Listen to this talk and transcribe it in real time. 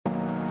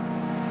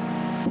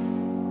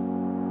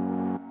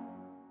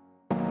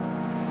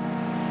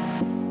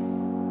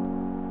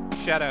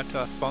shout out to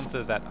our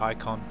sponsors at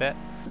IconBet.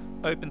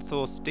 Open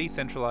source,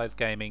 decentralized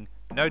gaming,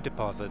 no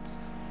deposits,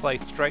 play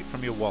straight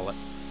from your wallet.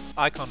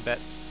 IconBet,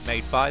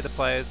 made by the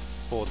players,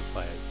 for the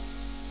players.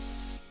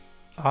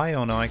 Eye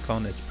on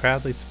Icon is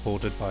proudly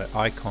supported by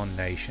Icon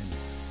Nation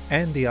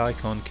and the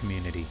Icon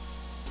community.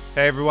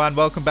 Hey everyone,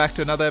 welcome back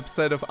to another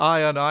episode of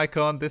Eye on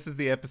Icon. This is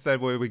the episode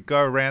where we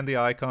go around the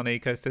Icon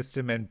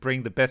ecosystem and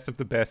bring the best of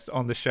the best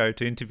on the show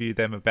to interview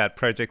them about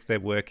projects they're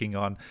working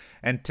on.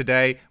 And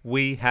today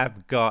we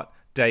have got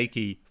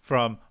Daiki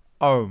from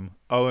Ohm,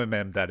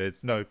 OMM that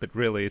is. No, but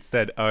really it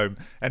said Ohm.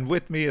 And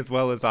with me as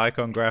well as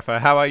Icongrapher.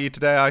 How are you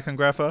today,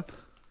 Icongrapher?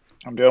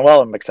 I'm doing well.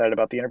 I'm excited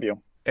about the interview.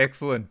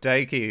 Excellent.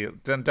 Daiki,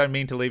 don't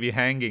mean to leave you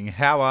hanging.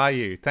 How are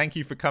you? Thank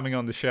you for coming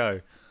on the show.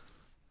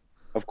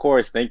 Of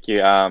course, thank you.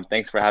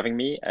 Thanks for having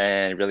me,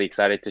 and really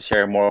excited to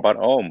share more about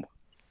Ohm.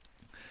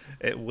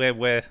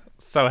 We're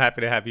so happy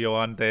to have you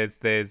on.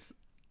 There's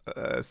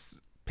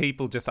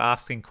people just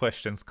asking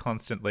questions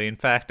constantly. In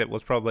fact, it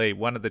was probably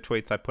one of the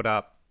tweets I put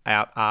out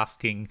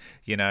asking,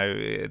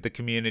 the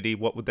community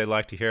what would they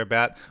like to hear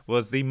about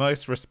was the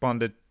most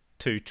responded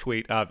to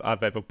tweet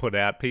I've ever put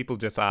out. People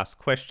just ask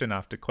question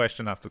after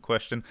question after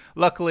question.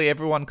 Luckily,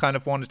 everyone kind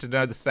of wanted to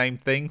know the same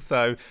thing,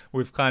 so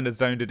we've kind of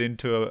zoned it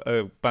into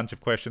a bunch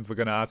of questions we're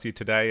going to ask you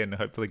today and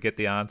hopefully get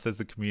the answers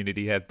the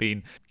community have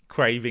been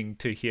craving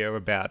to hear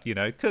about,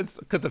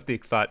 because of the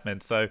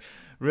excitement. So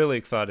really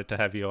excited to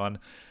have you on.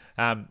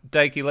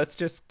 Daiki, let's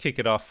just kick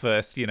it off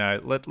first.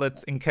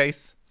 Let's in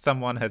case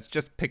someone has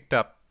just picked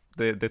up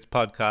this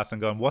podcast and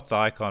gone, what's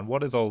Icon?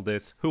 What is all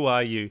this? Who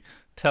are you?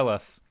 Tell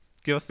us.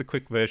 Give us a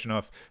quick version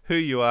of who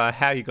you are,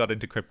 how you got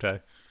into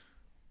crypto.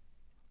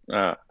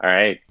 All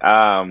right.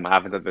 I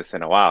haven't done this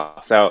in a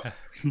while. So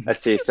let's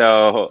see.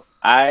 So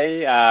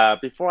I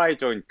before I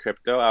joined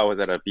crypto, I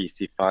was at a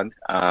VC fund.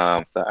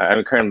 So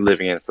I'm currently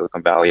living in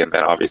Silicon Valley, and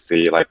then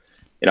obviously, I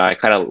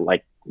kind of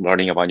like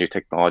learning about new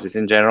technologies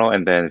in general.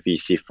 And then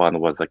VC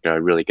fund was like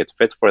a really good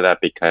fit for that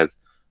because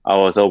I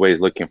was always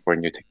looking for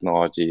new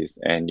technologies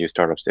and new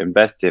startups to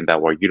invest in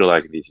that were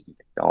utilizing these new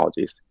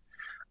technologies.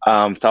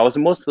 So I was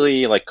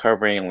mostly like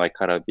covering like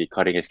kind of the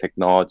cutting edge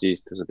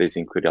technologies. So these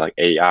included like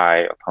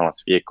AI,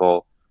 autonomous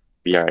vehicle,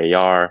 VR,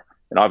 AR,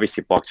 and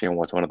obviously blockchain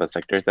was one of the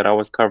sectors that I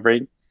was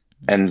covering.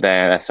 And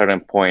then at a certain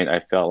point, I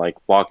felt like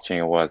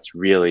blockchain was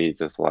really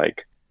just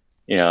like,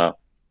 you know,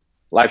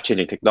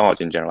 life-changing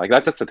technology in general. Like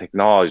not just a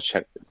technology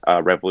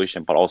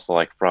revolution, but also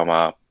like from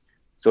a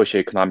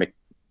socioeconomic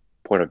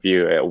point of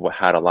view, it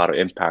had a lot of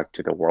impact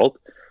to the world.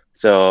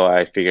 So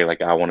I figured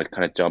like I want to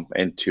kind of jump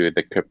into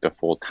the crypto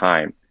full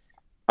time.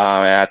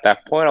 At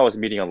that point, I was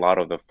meeting a lot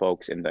of the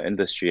folks in the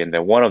industry, and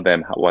then one of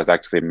them was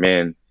actually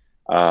Min,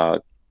 uh,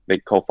 the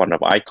co-founder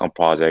of Icon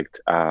Project.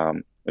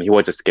 And he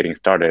was just getting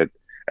started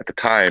at the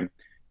time,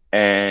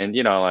 and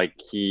like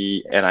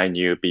he and I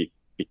knew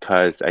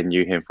because I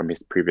knew him from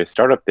his previous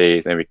startup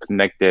days, and we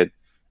connected.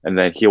 And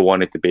then he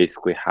wanted to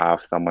basically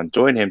have someone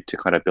join him to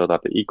kind of build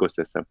out the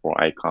ecosystem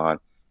for Icon,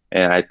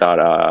 and I thought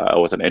it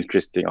was an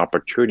interesting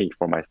opportunity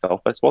for myself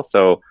as well.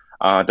 So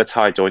that's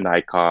how I joined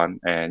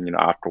Icon, and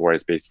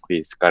afterwards,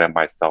 basically, Scott and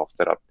myself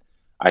set up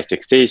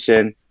iSix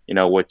Station,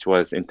 which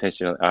was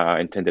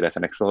intended as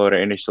an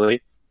accelerator initially,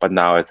 but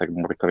now it's like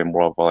more becoming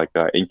more of like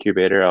an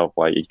incubator of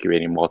like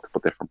incubating multiple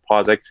different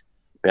projects.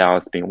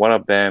 Balance being one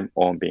of them,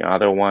 Own being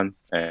another one,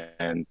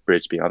 and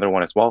Bridge being another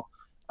one as well.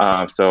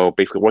 So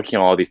basically, working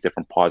on all these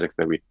different projects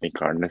that we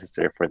think are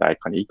necessary for the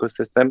Icon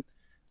ecosystem,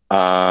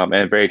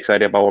 and very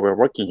excited about what we're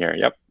working here.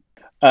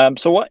 Yep.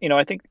 So what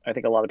I think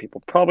a lot of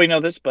people probably know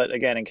this, but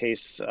again, in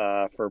case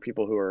for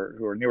people who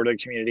are newer to the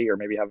community or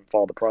maybe haven't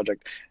followed the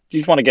project, you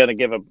just want to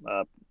give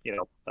a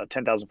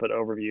 10,000 foot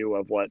overview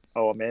of what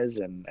OM is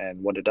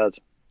and what it does.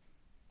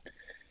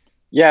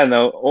 Yeah,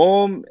 no,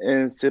 Ohm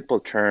in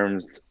simple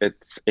terms,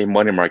 it's a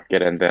money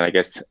market, and then I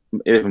guess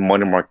even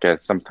money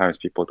market sometimes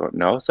people don't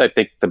know. So I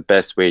think the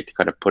best way to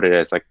kind of put it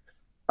is like,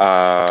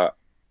 uh,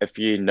 if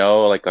you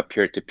know like a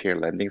peer-to-peer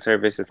lending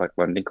services like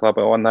Lending Club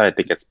and whatnot, I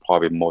think it's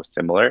probably most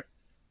similar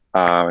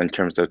in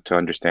terms of to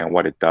understand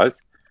what it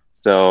does.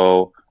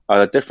 So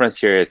the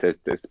difference here is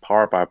it's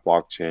powered by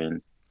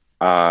blockchain,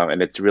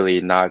 and it's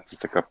really not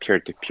just like a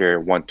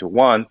peer-to-peer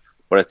one-to-one,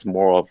 but it's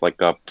more of like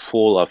a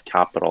pool of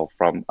capital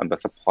from on the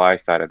supply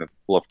side and a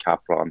pool of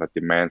capital on the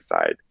demand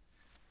side.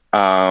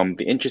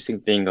 The interesting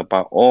thing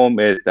about Ohm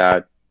is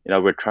that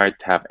we're trying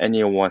to have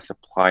anyone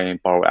supply and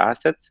borrow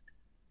assets,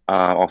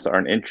 also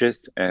earn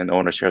interest and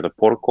own a share of the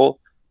protocol.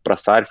 But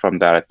aside from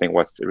that, I think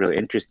what's really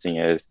interesting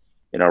is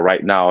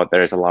right now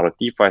there's a lot of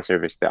DeFi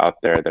services out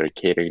there that are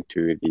catering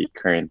to the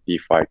current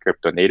DeFi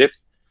crypto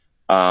natives.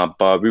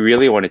 But we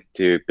really wanted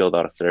to build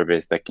out a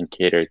service that can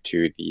cater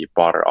to the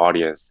broader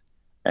audience.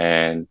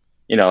 And,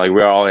 like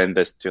we're all in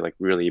this to like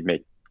really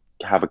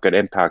have a good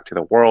impact to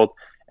the world.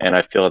 And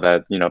I feel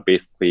that,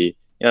 basically,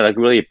 like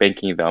really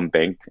banking the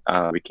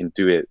unbanked, we can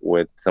do it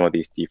with some of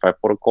these DeFi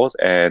protocols.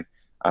 And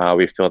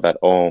we feel that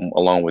Ohm,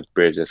 along with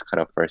Bridge, is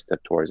kind of first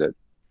step towards it.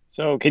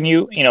 So can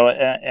you,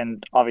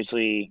 and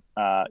obviously,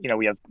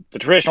 we have the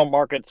traditional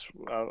markets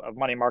of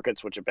money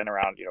markets, which have been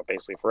around,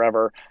 basically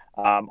forever.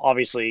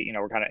 Obviously,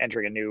 we're kind of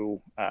entering a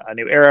new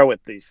era with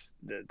the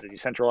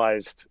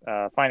decentralized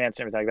finance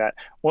and everything like that.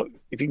 What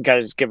if you can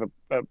guys give a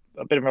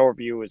bit of an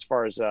overview as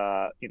far as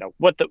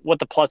what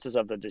the pluses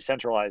of the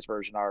decentralized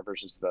version are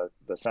versus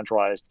the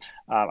centralized?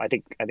 I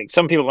think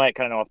some people might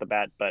kind of know off the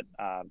bat, but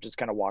just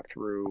kind of walk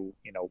through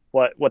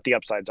what the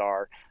upsides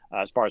are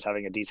as far as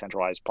having a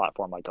decentralized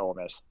platform like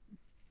OMS.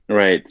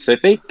 Right. So I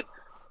think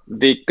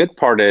the good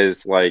part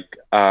is like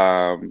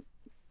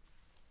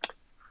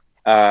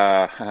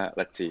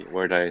let's see,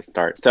 where do I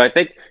start? So I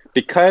think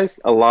because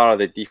a lot of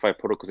the DeFi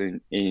protocols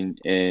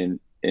in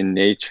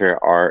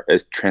nature are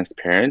as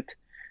transparent,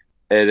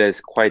 it is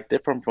quite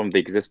different from the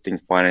existing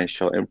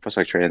financial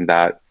infrastructure in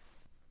that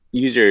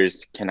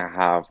users can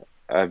have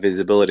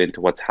visibility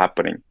into what's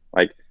happening.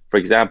 Like, for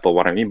example,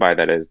 what I mean by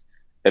that is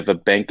if a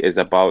bank is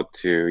about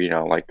to,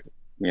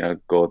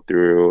 go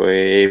through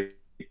a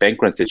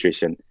bank run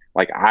situation,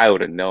 like I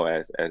wouldn't know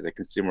as a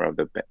consumer of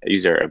the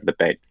user of the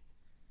bank.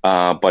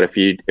 But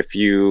if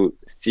you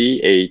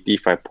see a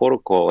DeFi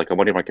protocol, like a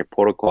money market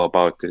protocol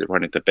about to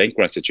run into bank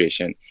run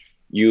situation,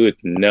 you would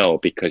know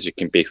because you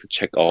can basically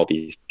check all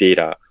these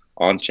data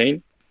on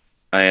chain.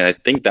 And I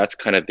think that's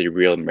kind of the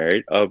real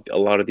merit of a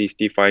lot of these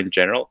DeFi in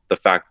general. The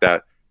fact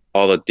that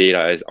all the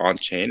data is on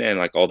chain and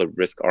like all the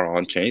risks are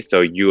on chain.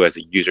 So you as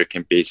a user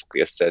can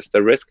basically assess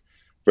the risk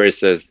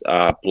versus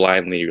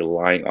blindly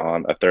relying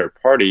on a third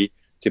party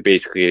to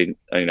basically,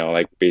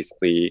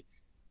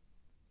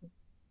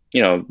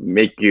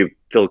 make you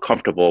feel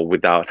comfortable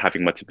without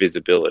having much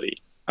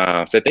visibility.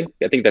 So I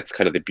think that's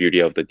kind of the beauty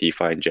of the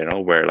DeFi in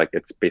general, where like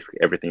it's basically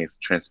everything is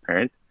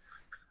transparent.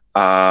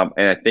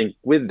 And I think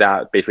with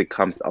that basically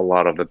comes a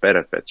lot of the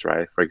benefits,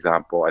 right? For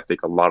example, I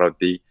think a lot of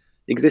the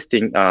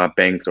existing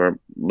banks or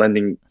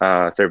lending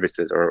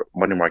services or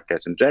money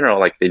markets in general,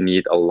 like they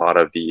need a lot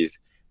of these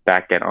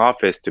back-end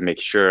office to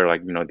make sure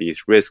like,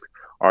 these risks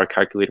are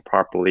calculated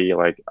properly,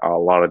 like a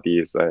lot of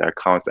these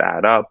accounts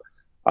add up,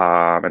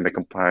 and the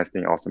compliance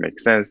thing also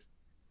makes sense.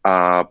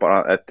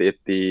 But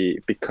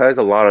because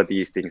a lot of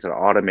these things are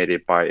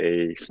automated by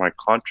a smart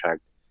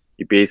contract,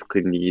 you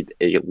basically need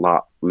a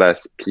lot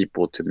less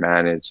people to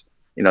manage,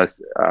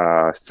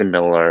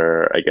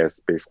 similar, I guess,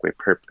 basically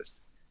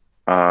purpose.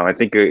 I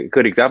think a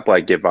good example I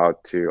give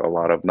out to a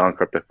lot of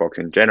non-crypto folks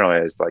in general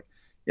is like,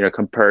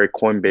 compare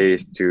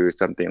Coinbase to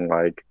something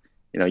like,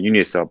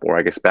 Uniswap or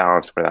I guess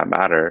Balance for that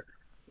matter.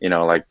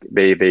 Like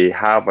they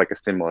have like a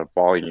similar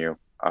volume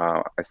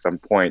at some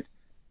point,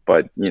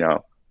 but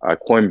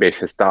Coinbase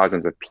has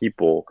thousands of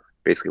people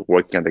basically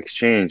working on the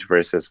exchange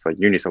versus like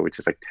Uniswap, which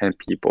is like 10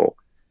 people,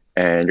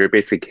 and you're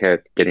basically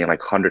getting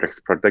like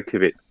 100x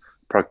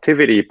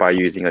productivity by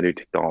using a new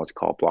technology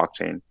called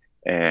blockchain,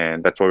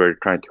 and that's what we're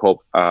trying to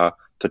hope to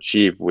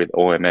achieve with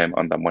OMM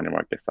on the money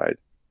market side.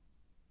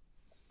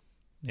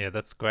 Yeah,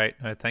 that's great.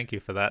 No, thank you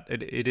for that.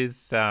 It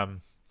is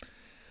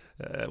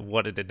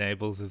what it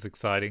enables is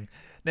exciting.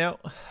 Now,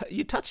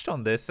 you touched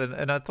on this,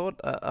 and I thought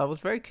I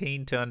was very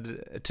keen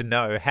to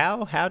know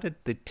how did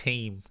the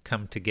team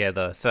come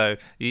together. So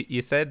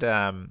you said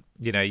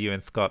you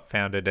and Scott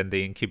founded in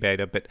the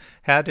incubator, but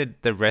how did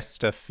the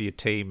rest of your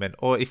team,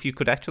 or if you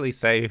could actually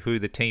say who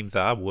the teams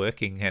are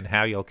working and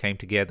how y'all came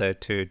together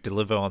to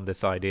deliver on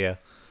this idea?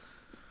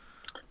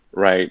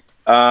 Right.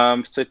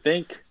 So I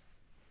think,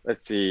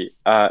 let's see.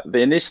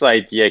 The initial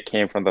idea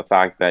came from the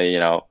fact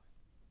that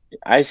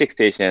iSix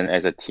Station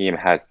as a team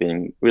has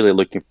been really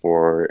looking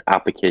for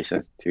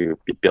applications to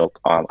be built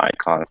on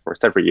Icon for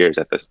several years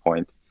at this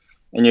point.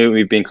 And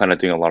we've been kind of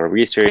doing a lot of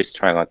research,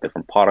 trying out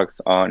different products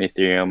on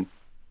Ethereum,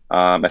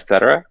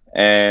 etc.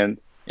 And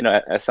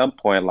at some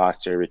point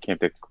last year, we came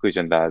to the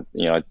conclusion that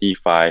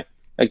DeFi,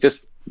 like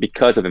just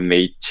because of the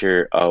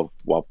nature of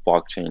what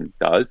blockchain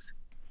does,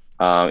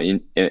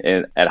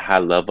 at a high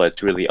level,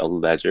 it's really a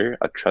ledger,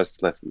 a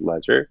trustless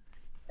ledger,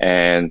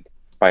 and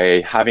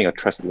by having a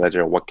trusted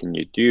ledger, what can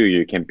you do?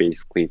 You can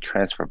basically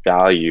transfer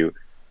value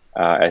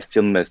as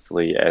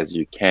seamlessly as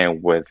you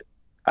can with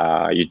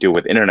you do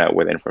with internet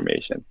with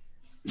information.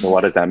 So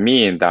what does that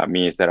mean? That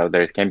means that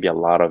there can be a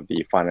lot of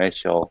the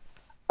financial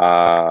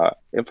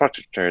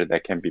infrastructure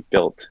that can be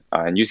built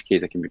and use case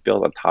that can be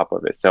built on top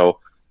of it. So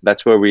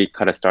that's where we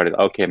kind of started.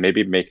 Okay,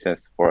 maybe it makes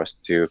sense for us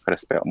to kind of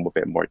spend a little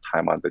bit more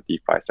time on the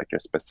DeFi sector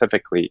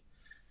specifically.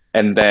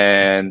 And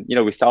then,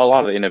 we saw a lot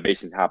of the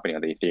innovations happening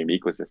on the Ethereum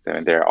ecosystem,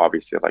 and they're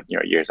obviously like,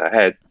 years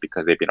ahead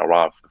because they've been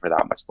around for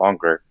that much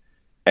longer.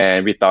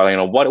 And we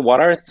thought,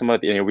 what are some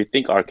of the, we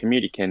think our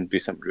community can do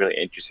some really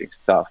interesting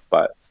stuff,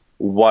 but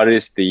what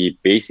is the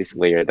basis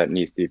layer that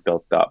needs to be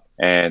built up?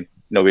 And,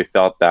 we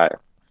felt that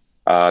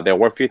there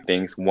were a few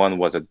things. One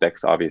was a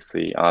DEX,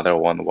 obviously. Another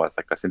one was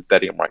like a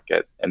synthetic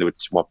market, and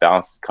which what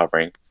Balance is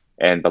covering.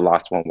 And the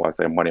last one was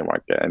a money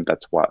market, and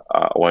that's what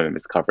OMM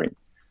is covering.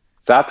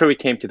 So after we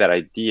came to that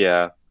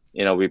idea,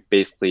 we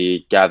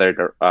basically gathered,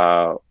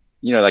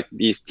 like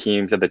these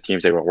teams and the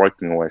teams that we're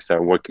working with. So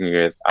working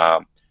with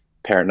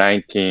Parent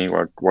 19,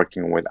 we're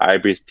working with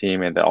Ivory's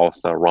team, and then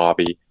also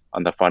Robbie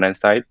on the front end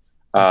side.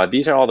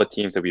 These are all the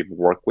teams that we've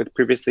worked with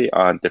previously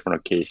on different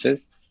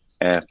occasions,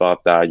 and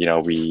thought that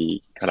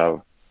we kind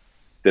of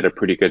did a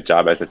pretty good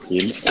job as a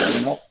team.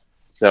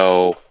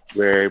 So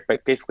we're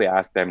basically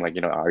asked them like,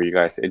 are you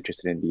guys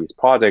interested in these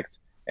projects?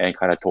 And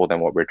kind of told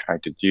them what we're trying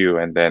to do,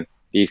 and then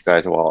these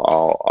guys were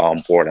all on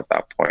board at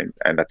that point,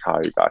 and that's how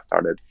it got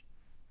started.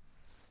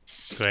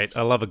 Great.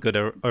 I love a good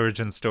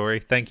origin story.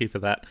 Thank you for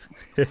that.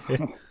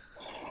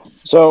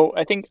 So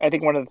I think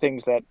one of the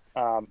things that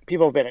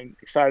people have been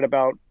excited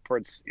about for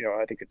its,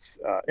 I think its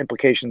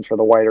implications for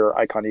the wider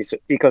Icon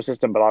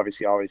ecosystem, but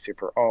obviously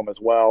for Ohm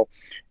as well,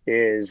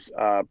 is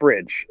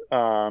Bridge.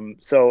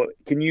 So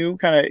can you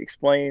kind of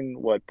explain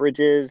what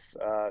Bridge is,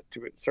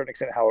 to a certain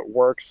extent, how it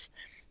works,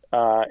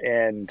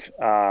 and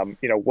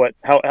what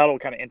how it'll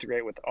kind of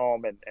integrate with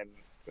Ohm, and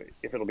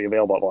if it'll be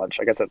available at launch?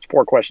 I guess that's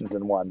 4 questions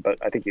in one, but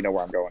I think you know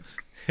where I'm going.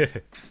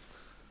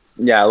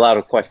 Yeah, a lot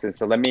of questions.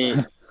 So let me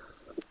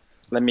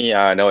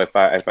know if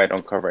I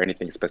don't cover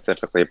anything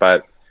specifically,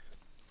 but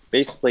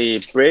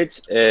basically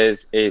Bridge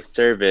is a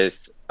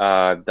service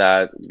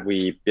that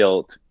we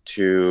built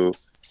to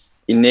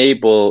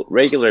enable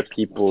regular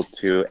people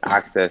to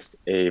access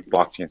a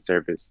blockchain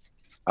service.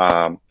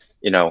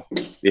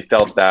 We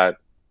felt that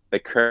the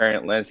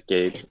current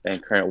landscape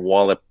and current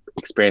wallet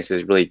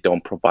experiences really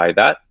don't provide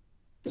that.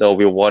 So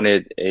we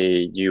wanted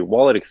a new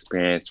wallet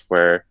experience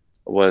where it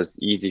was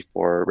easy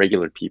for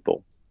regular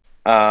people.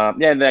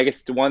 And then I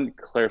guess the one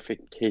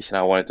clarification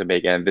I wanted to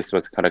make, and this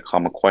was kind of a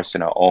common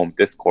question on Ohm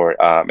Discord,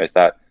 is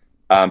that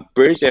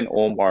Bridge and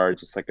Ohm are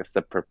just like a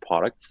separate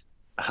products.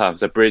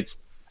 So Bridge,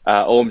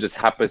 Ohm just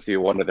happens to be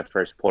one of the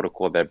first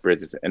protocol that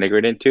Bridge is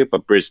integrated into,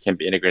 but Bridge can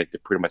be integrated to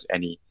pretty much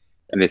any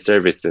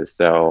services.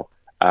 So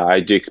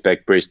I do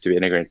expect Bridge to be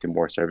integrated into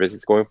more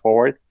services going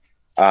forward.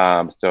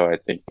 So I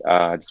think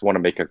I just want to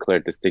make a clear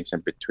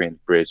distinction between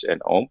Bridge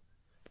and Ohm.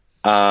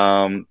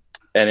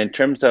 And in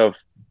terms of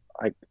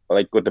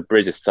like with the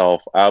Bridge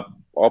itself, I'll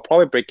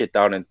probably break it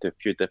down into a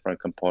few different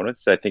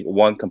components. So I think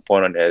one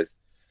component is,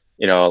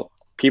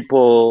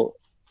 people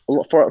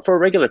for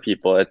regular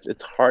people,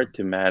 it's hard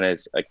to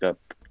manage like a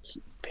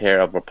pair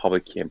of a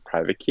public key and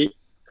private key.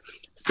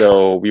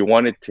 So we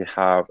wanted to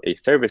have a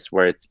service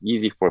where it's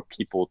easy for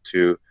people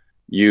to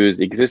use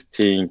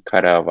existing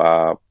kind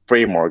of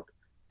framework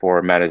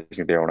for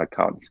managing their own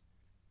accounts.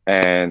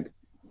 And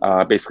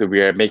basically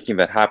we are making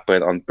that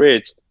happen on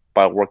Bridge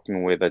by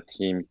working with a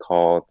team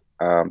called,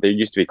 they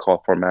used to be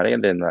called Formatting,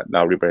 and then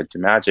now rebranded to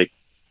Magic,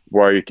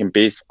 where you can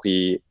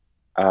basically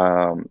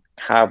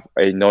have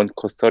a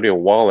non-custodial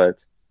wallet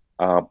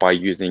by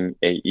using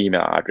an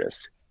email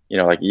address.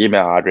 Like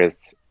email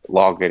address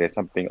login is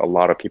something a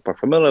lot of people are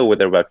familiar with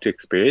their Web2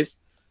 experience.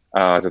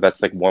 So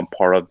that's like one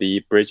part of the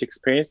Bridge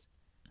experience.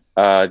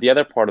 The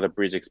other part of the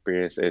Bridge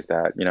experience is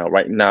that,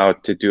 right now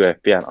to do a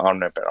fiat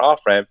on-ramp and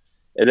off-ramp,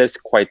 it is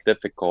quite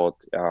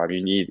difficult.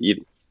 You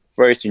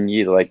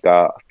need like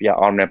fiat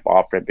on-ramp,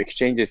 off-ramp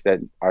exchanges that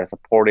are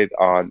supported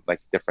on like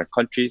different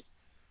countries.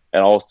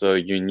 And also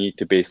you need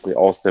to basically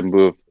also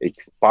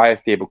buy a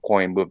stable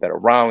coin, move that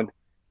around,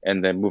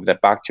 and then move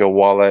that back to your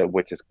wallet,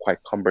 which is quite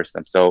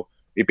cumbersome. So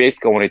we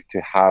basically wanted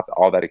to have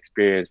all that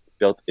experience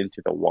built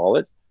into the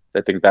wallet. So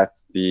I think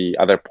that's the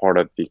other part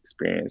of the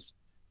experience.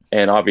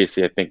 And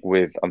obviously, I think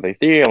on the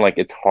Ethereum, like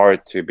it's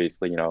hard to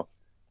basically,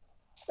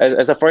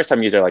 as a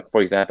first-time user, like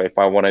for example, if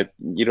I want to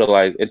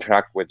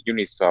interact with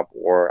Uniswap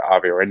or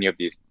Aave or any of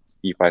these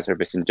DeFi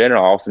services in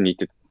general, I also need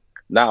to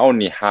not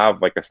only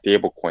have like a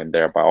stable coin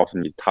there, but I also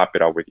need to top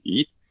it up with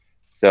ETH.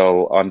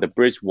 So on the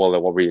Bridge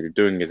wallet, what we're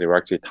doing is we're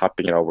actually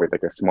topping it up with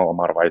like a small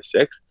amount of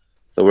ICX.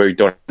 So we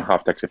don't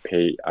have to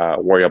actually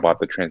worry about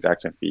the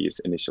transaction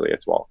fees initially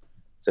as well.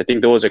 So I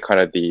think those are kind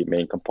of the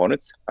main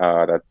components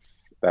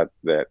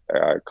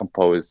that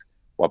compose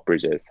what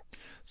Bridge is.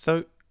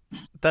 So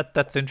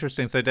that's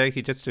interesting. So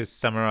Daiki, just to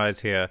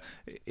summarize here,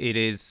 it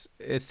is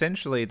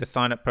essentially the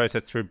sign-up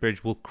process through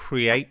Bridge will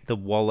create the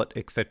wallet,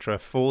 etc.,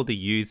 for the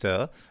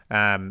user,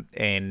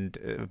 and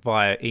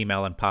via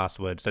email and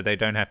password, so they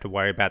don't have to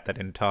worry about that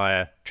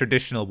entire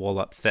traditional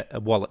wallet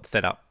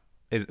setup.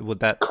 Would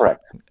that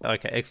correct?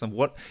 Okay, excellent.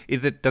 What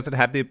is it? Does it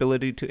have the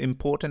ability to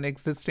import an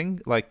existing,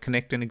 like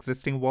connect an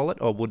existing wallet,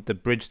 or would the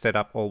Bridge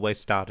setup always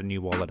start a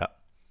new wallet up?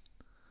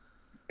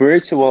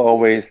 Bridge will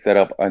always set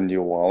up a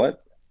new wallet.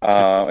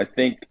 I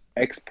think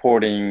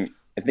exporting.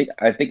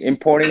 I think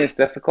importing is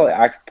difficult.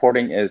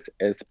 Exporting is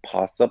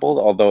possible,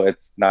 although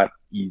it's not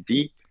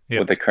easy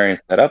with the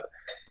current setup.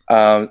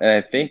 And I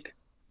think,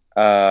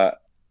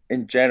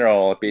 in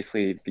general,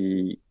 basically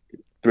the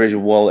Bridge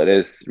wallet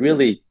is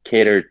really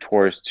catered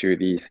towards to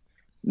these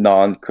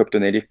non-crypto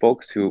native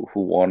folks who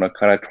want to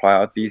kind of try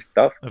out these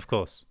stuff. Of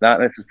course. Not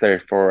necessary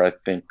for, I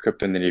think,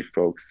 crypto native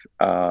folks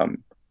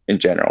in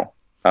general.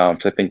 So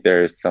I think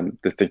there's some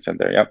distinction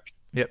there. Yep.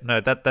 Yep.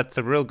 No, that's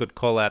a real good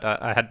call out.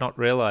 I had not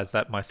realized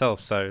that myself,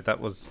 so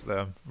that was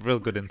real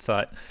good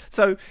insight.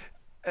 So,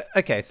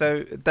 okay,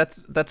 so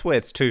that's where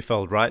it's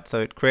twofold, right?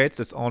 So it creates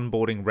this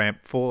onboarding ramp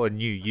for a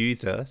new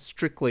user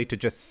strictly to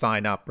just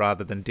sign up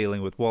rather than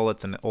dealing with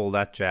wallets and all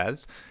that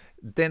jazz.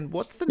 then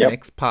what's the Yep.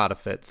 next part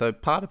of it? So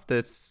part of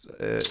this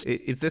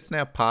is this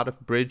now part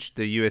of Bridge,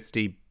 the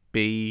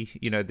USDB,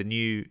 the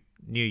new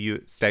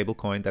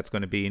stablecoin that's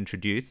going to be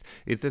introduced?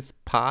 Is this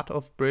part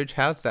of Bridge?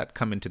 How's that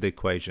come into the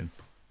equation?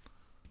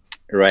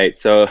 Right.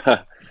 So,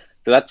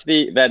 that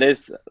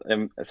is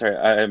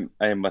sorry,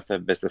 I must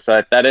have missed this.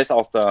 So that is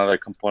also another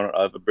component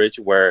of a bridge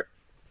where,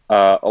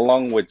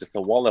 along with just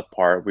the wallet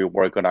part, we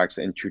were going to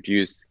actually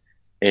introduce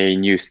a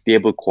new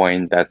stable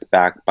coin that's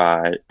backed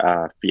by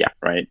fiat,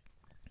 right?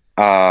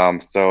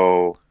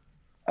 So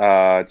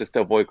just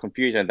to avoid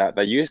confusion,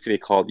 that used to be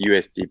called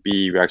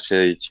USDB. We're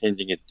actually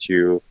changing it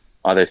to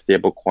other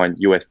stablecoin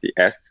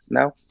USDS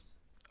now.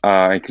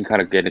 I can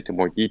kind of get into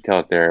more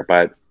details there,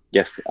 but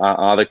yes,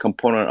 another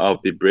component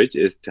of the bridge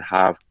is to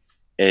have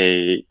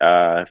a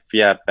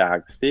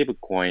fiat-backed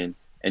stablecoin,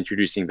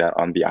 introducing that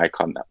on the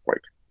Icon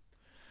network.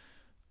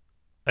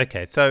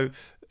 Okay, so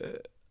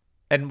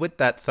and with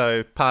that,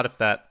 so part of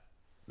that,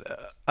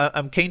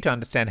 I'm keen to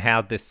understand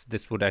how this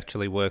would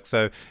actually work.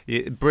 So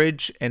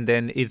Bridge, and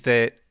then is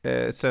it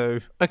so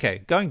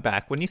okay? Going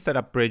back, when you set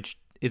up Bridge,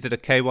 is it a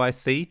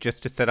KYC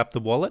just to set up the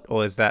wallet,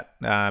 or is that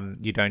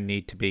you don't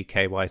need to be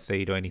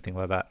KYC'd or anything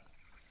like that?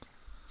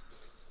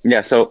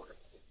 Yeah, so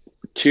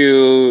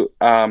to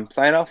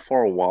sign up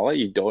for a wallet,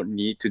 you don't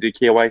need to do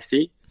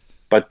KYC,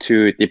 but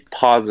to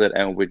deposit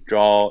and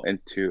withdraw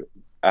into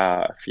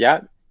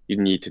fiat, you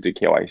need to do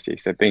KYC.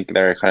 So I think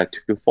there are kind of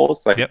two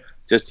folds. Like, Yep.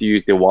 just to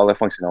use the wallet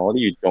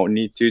functionality, you don't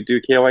need to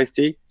do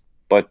KYC,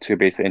 but to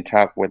basically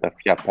interact with a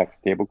fiat-backed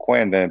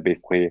stablecoin and then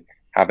basically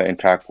have it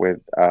interact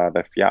with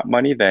the fiat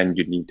money, then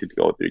you need to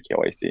go through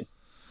KYC.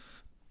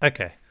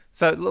 Okay,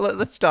 so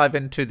let's dive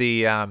into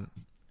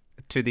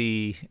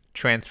the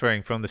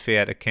transferring from the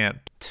fiat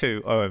account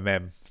to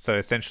OMM. So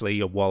essentially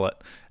your wallet,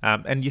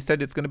 and you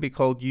said it's going to be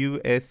called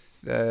USDF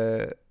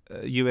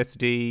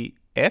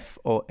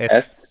or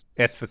S,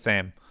 S for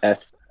Sam.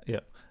 S,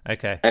 Yep.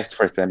 Okay. S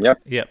for Sam.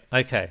 Yep. Yep.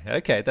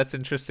 Okay. That's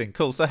interesting.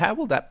 Cool. So how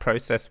will that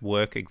process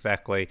work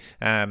exactly?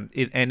 And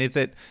is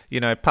it,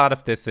 part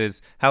of this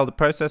is how the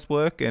process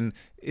work, and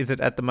is it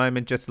at the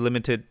moment just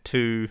limited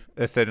to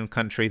a certain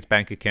country's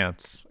bank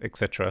accounts,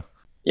 etc.?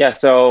 Yeah.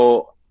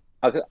 So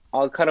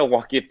I'll kind of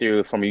walk you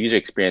through from a user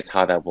experience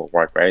how that will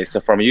work, right?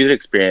 So from a user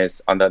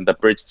experience on the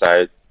bridge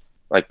side,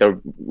 like the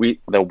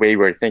way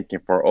we're thinking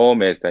for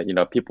Ohm is that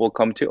people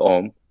come to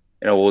Ohm,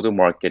 we'll do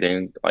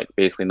marketing, like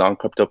basically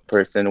non-crypto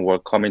person will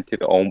come into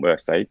the Ohm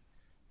website,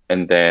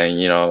 and then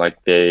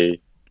like they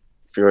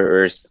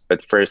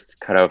at first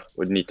kind of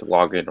would need to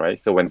log in, right?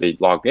 So when they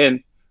log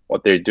in,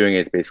 what they're doing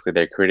is basically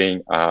they're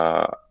creating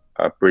a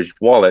bridge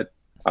wallet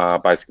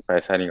by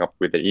signing up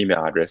with the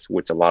email address,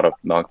 which a lot of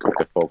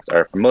non-crypto folks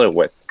are familiar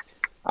with.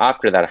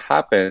 After that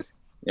happens,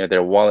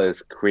 their wallet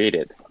is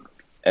created,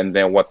 and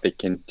then what they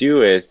can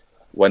do is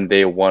when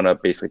they want to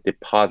basically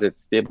deposit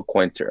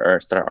stablecoin to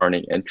start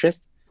earning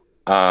interest,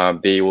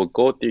 they will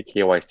go through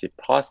KYC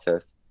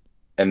process,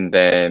 and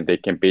then they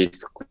can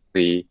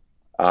basically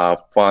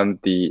fund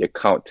the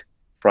account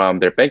from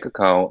their bank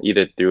account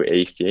either through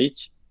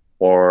ACH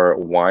or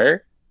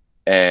wire,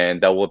 and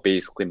that will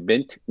basically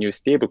mint new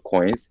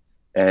stablecoins.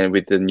 And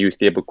with the new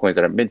stablecoins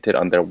that are minted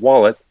on their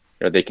wallet,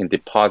 they can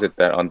deposit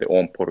that on their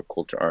own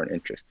protocol to earn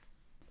interest.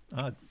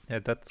 Oh, yeah,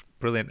 that's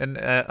brilliant. And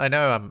I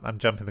know I'm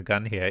jumping the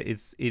gun here.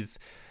 Is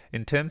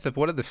in terms of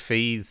what are the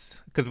fees?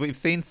 Because we've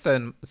seen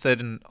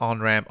certain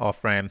on-ramp,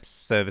 off-ramp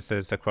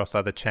services across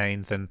other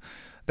chains, and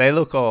they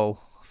look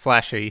all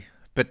flashy.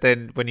 But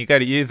then when you go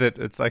to use it,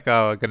 it's like,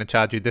 oh, I'm going to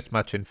charge you this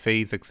much in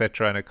fees,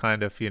 etc. And it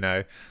kind of,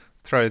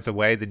 throws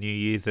away the new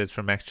users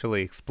from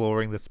actually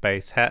exploring the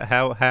space.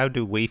 How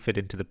do we fit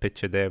into the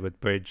picture there with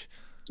Bridge?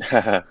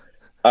 So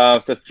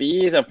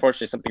fees,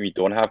 unfortunately, something we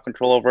don't have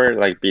control over.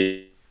 Like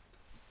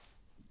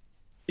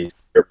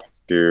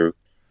to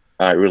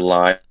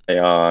rely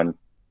on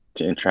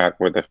to interact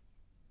with the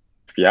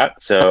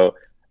fiat. So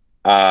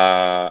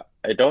I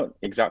don't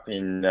exactly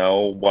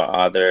know what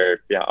other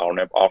fiat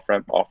on-ramp,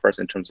 off-ramp offers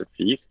in terms of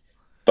fees,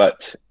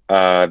 but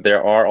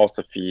there are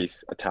also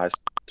fees attached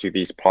to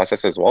these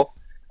processes as well.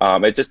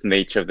 It's just the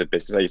nature of the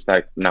business.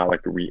 It's not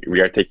like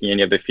we are taking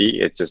any of the fee.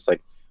 It's just like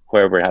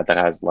whoever that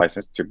has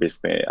license to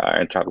basically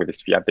interact with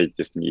this fiat, they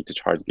just need to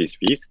charge these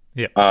fees.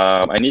 Yeah.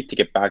 I need to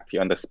get back to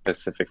you on the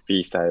specific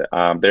fee side.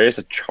 There is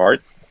a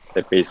chart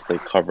that basically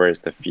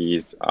covers the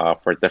fees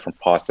for different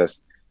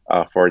process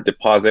for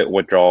deposit,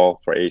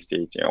 withdrawal, for ACH,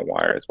 and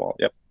wire as well.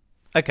 Yep.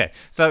 Okay,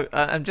 so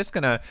I'm just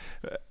going to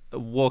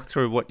walk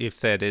through what you've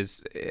said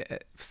is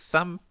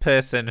some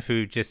person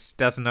who just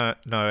doesn't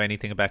know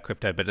anything about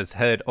crypto but has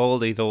heard all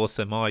these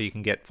awesome, you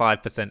can get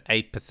 5%,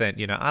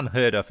 8%,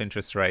 unheard of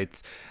interest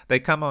rates.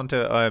 They come onto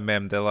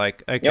OMM, they're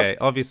like, okay,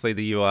 Obviously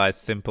the UI is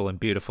simple and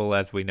beautiful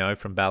as we know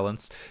from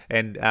Balance,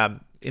 and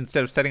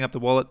instead of setting up the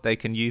wallet, they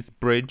can use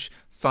Bridge,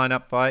 sign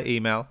up via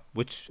email,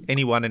 which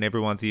anyone and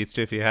everyone's used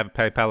to. If you have a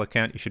PayPal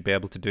account, you should be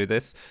able to do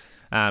this.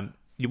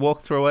 You walk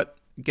through it,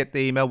 get the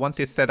email. Once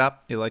you're set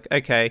up, you're like,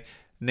 okay,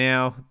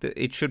 Now,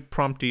 it should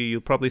prompt you.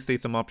 You'll probably see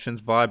some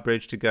options via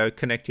Bridge to go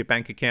connect your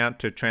bank account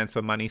to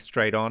transfer money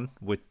straight on,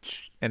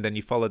 and then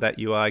you follow that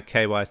UI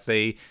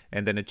KYC,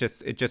 and then it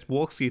just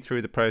walks you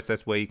through the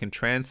process where you can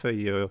transfer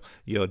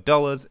your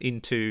dollars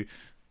into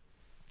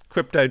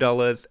crypto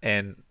dollars,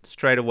 and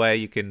straight away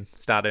you can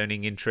start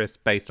earning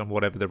interest based on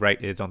whatever the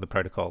rate is on the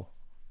protocol.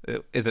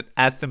 Is it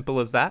as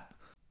simple as that?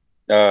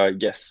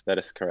 Yes, that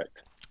is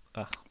correct.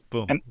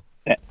 Boom.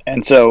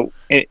 And so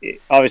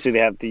obviously they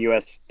have the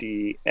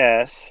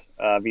USDS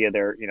via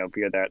their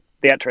via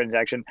that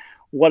transaction.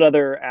 What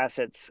other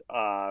assets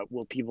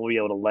will people be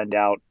able to lend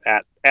out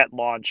at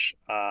launch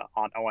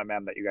on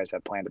OMM that you guys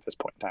have planned at this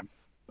point in time?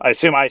 I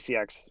assume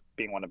ICX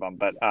being one of them,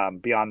 but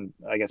beyond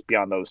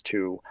those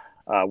two,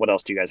 what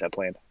else do you guys have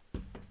planned?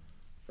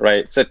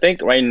 Right. So I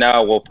think right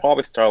now we'll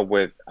probably start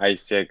with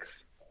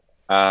ICX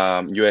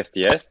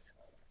USDS,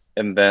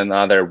 and then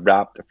another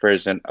wrapped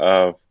version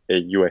of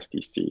a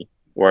USDC,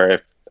 where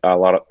if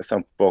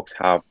some folks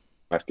have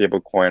a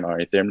stablecoin on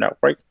Ethereum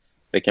network,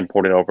 they can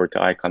port it over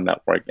to Icon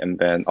network and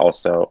then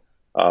also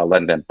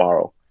lend and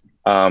borrow.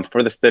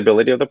 For the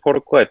stability of the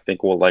protocol, I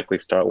think we'll likely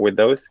start with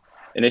those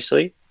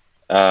initially.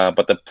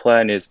 But the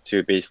plan is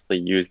to basically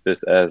use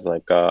this as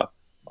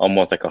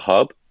almost like a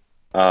hub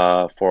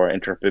for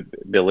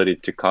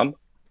interoperability to come,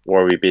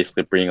 where we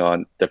basically bring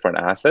on different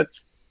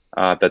assets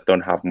that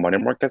don't have money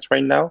markets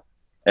right now,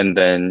 and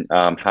then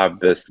have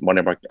this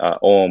money market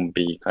OM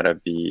be kind of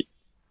the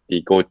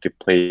go-to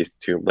place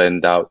to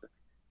lend out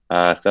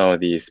some of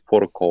these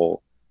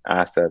protocol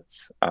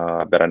assets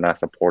that are not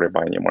supported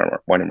by any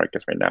money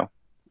markets right now.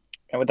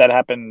 And would that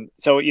happen?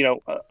 So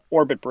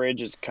Orbit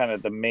Bridge is kind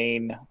of the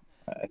main.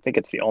 I think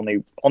it's the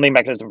only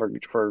mechanism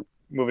for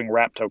moving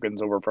wrap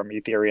tokens over from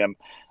Ethereum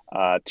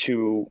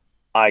to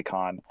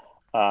Icon.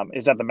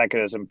 Is that the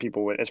mechanism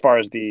people would, as far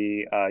as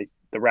the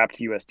wrapped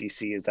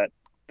USDC? Is that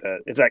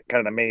kind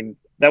of the main?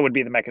 That would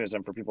be the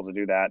mechanism for people to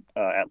do that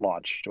at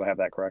launch. Do I have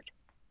that correct?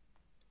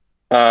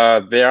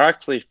 There are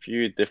actually a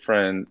few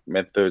different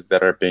methods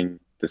that are being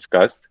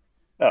discussed.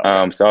 Oh,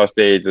 okay. So I'll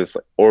say just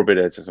Orbit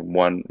is just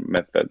one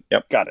method.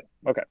 Yep. Got it.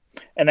 Okay.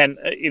 And then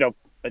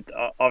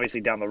obviously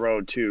down the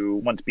road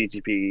too, once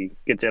BTP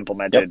gets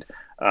implemented,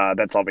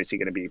 that's obviously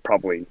going to be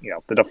probably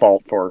the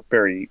default for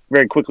very,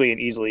 very quickly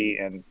and easily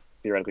and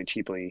theoretically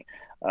cheaply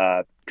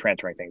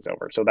transferring things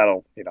over. So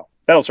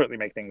that'll certainly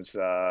make things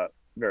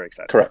very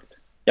exciting. Correct.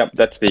 Yep,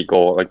 that's the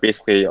goal. Like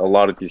basically a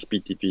lot of these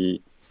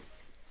BTP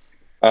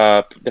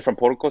different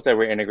protocols that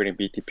we're integrating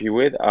BTP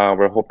with,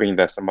 we're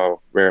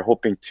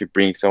hoping to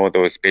bring some of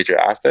those major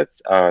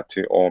assets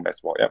to OM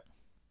as well. Yep.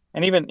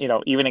 And even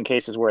in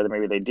cases where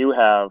maybe they do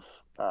have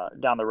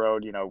down the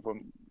road,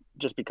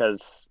 just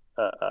because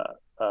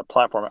a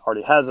platform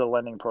already has a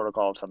lending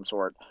protocol of some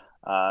sort,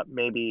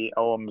 maybe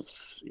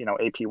OM's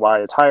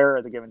APY is higher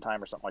at the given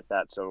time or something like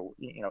that. So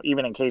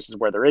even in cases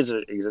where there is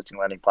an existing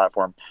lending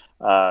platform,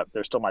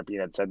 there still might be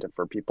an incentive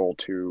for people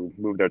to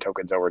move their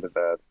tokens over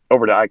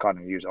to Icon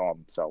and use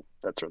OM. So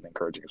that's certainly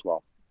encouraging as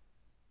well.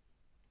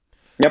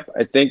 Yep,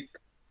 I think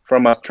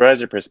from a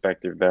strategy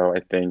perspective, though, I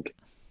think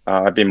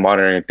I've been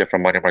monitoring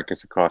different money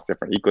markets across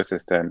different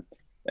ecosystem.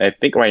 And I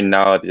think right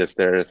now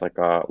there's like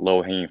a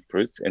low-hanging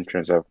fruits in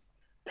terms of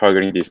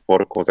targeting these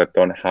protocols that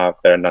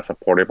are not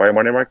supported by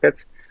money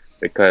markets,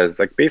 because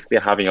like basically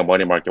having a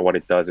money market, what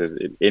it does is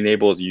it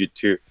enables you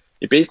to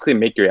basically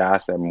make your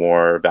asset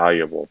more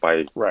valuable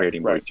by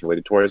creating more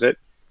utility towards it.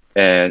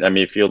 And I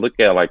mean, if you look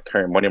at like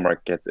current money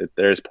markets,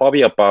 there's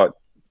probably about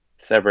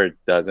several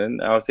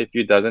dozen, I would say a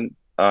few dozen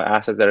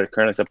assets that are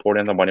currently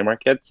supported in the money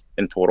markets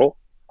in total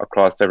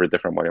across several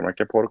different money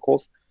market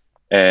protocols.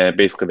 And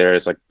basically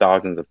there's like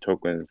thousands of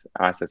tokens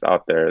assets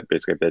out there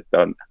basically that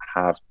don't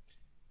have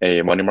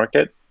a money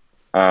market.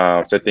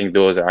 So I think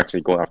those are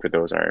actually going after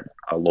those are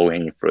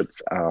low-hanging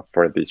fruits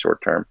for the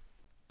short term.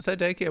 So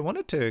Daiki, I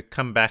wanted to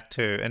come back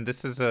to, and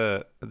this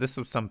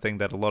was something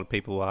that a lot of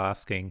people were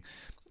asking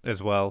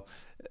as well.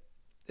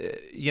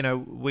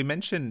 We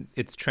mentioned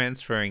it's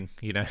transferring,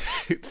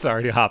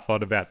 sorry to harp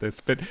on about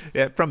this, but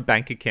from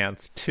bank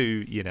accounts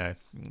to,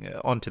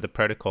 onto the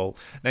protocol.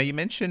 Now, you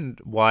mentioned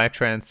wire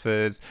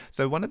transfers.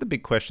 So one of the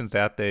big questions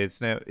out there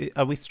is now,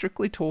 are we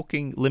strictly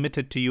talking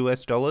limited to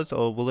US dollars,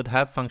 or will it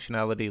have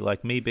functionality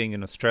like me being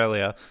in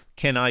Australia?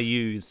 Can I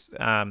use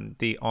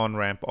the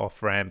on-ramp,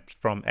 off-ramp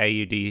from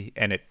AUD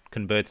and it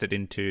converts it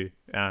into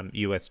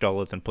US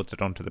dollars and puts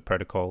it onto the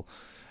protocol?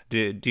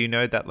 Do you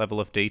know that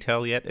level of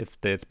detail yet, if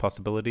there's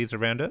possibilities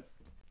around it?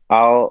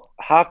 I'll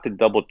have to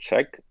double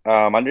check.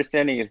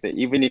 Understanding is that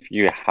even if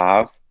you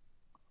have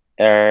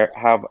a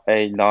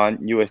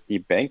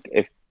non-USD bank,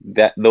 if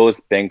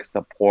those banks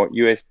support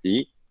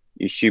USD,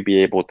 you should be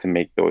able to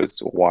make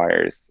those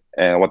wires.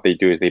 And what they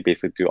do is they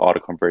basically do auto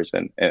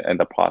conversion in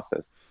the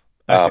process.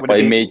 But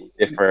it may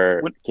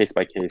differ case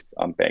by case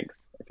on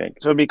banks, I think.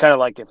 So it'd be kind of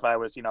like if I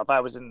was in,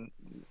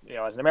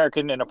 as an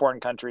American in a foreign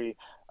country,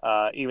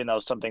 even though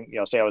something,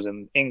 say I was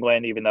in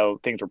England, even though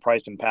things were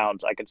priced in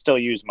pounds, I could still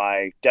use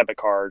my debit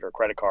card or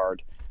credit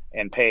card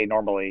and pay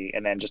normally.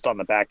 And then just on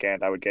the back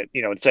end, I would get,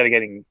 instead of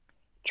getting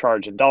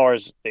charge in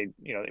dollars, it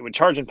would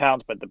charge in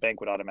pounds, but the bank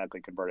would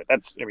automatically convert it.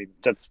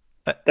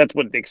 Uh, That's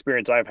what the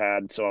experience I've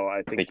had. So I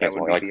I think think that as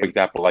would well. be Like for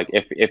example, like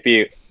if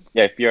you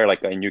if you're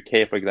like in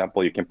UK, for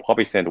example, you can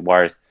probably send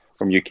wires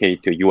from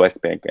UK to US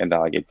bank, and then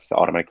like it's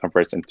automatically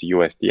converts into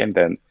USD, and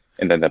then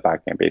the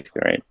backend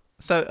basically, right?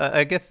 So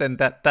I guess then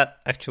that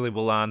actually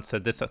will answer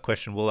this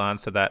question. Will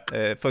answer that.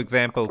 For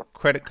example,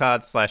 credit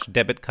cards slash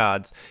debit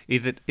cards.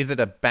 Is it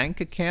a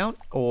bank account,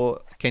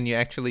 or can you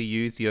actually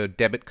use your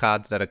debit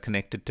cards that are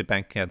connected to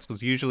bank accounts?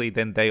 Because usually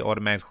then they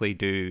automatically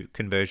do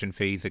conversion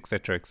fees,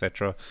 etc.,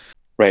 etc.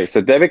 Right.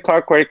 So debit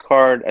card, credit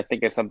card, I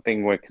think is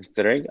something we're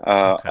considering.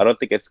 Okay. I don't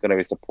think it's going to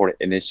be supported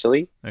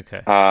initially.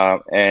 Okay.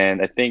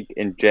 And I think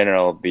in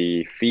general,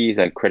 the fees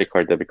on credit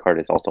card, debit card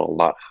is also a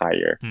lot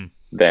higher Hmm.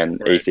 than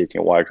Right. ACH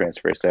and wire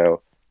transfer.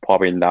 So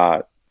probably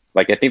not,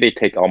 like I think they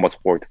take almost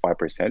 4 to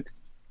 5%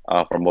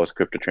 for most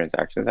crypto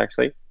transactions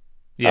actually.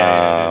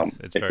 Yeah, it is.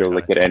 It's If very you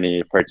look high. at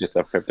any purchase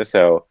of crypto.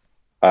 So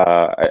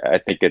I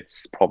think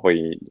it's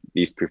probably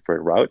least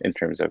preferred route in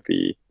terms of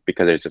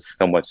because there's just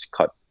so much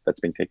cut that's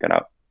being taken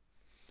out.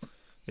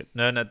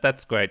 No, no,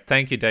 that's great.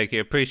 Thank you, Daki.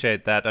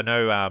 Appreciate that. I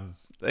know.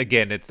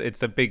 Again,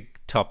 it's a big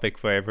topic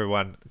for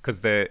everyone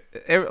because a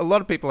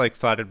lot of people are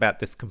excited about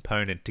this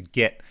component to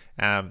get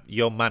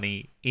your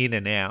money in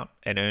and out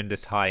and earn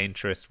this high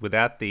interest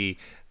without the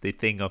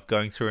thing of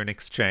going through an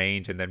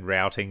exchange and then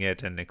routing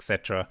it and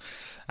etc.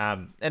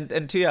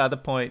 And to your other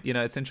point,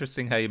 it's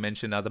interesting how you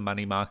mentioned other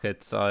money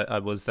markets. I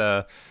was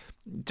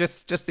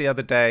just the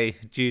other day,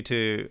 due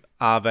to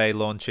Aave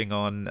launching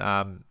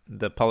on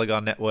the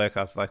Polygon network,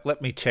 I was like,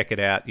 let me check it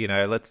out.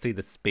 Let's see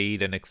the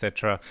speed and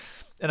etc.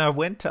 And I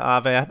went to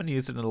Aave. I haven't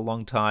used it in a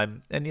long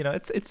time, and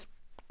it's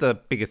the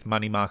biggest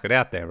money market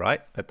out there, right,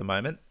 at the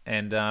moment.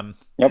 And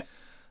Yep.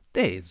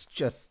 there's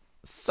just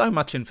so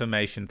much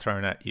information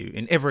thrown at you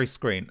in every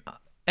screen.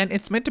 And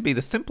it's meant to be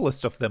the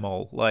simplest of them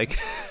all. Like,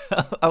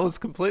 I was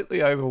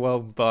completely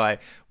overwhelmed by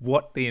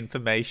what the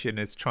information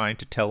is trying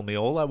to tell me.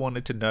 All I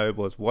wanted to know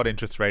was what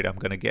interest rate I'm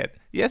going to get.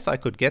 Yes, I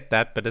could get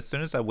that, but as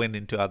soon as I went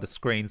into other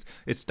screens,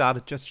 it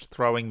started just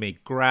throwing me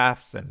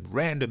graphs and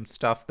random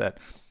stuff that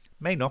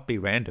may not be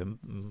random,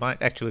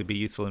 might actually be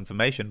useful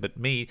information, but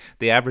me,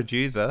 the average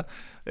user,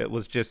 it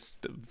was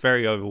just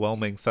very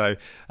overwhelming. So,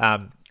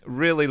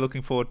 really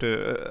looking forward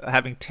to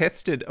having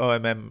tested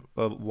OMM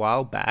a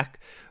while back.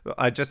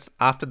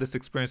 After this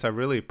experience, I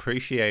really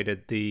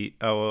appreciated the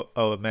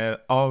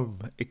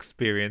OM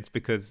experience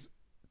because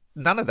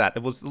none of that.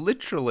 It was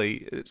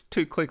literally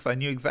 2 clicks. I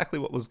knew exactly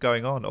what was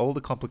going on. All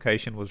the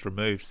complication was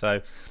removed.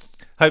 So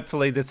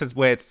hopefully this is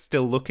where it's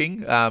still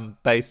looking.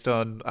 Based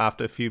on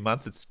after a few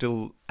months, it's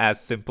still as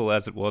simple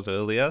as it was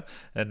earlier.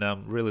 And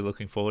I'm really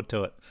looking forward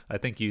to it. I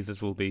think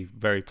users will be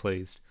very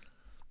pleased.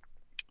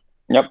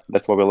 Yep,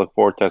 that's what we look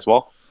forward to as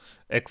well.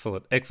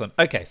 Excellent, excellent.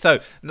 Okay, so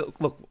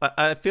look,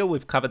 I feel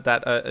we've covered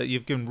that.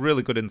 You've given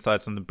really good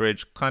insights on the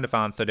bridge, kind of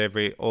answered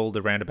all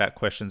the roundabout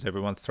questions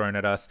everyone's thrown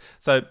at us.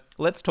 So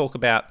let's talk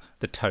about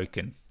the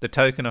token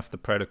of the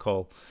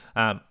protocol.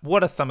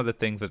 What are some of the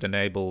things it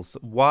enables?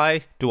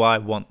 Why do I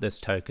want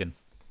this token?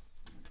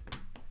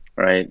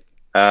 Right.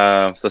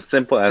 So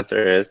simple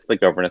answer is the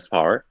governance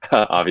power,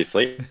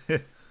 obviously.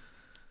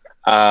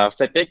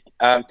 So I think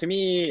to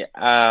me,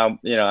 I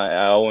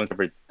own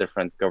several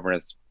different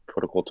governance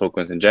protocol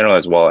tokens in general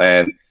as well,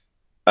 and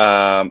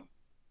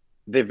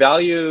the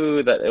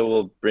value that it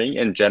will bring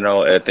in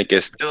general, I think,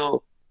 is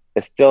still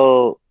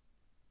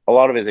a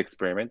lot of it is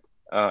experiment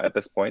at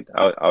this point.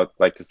 I would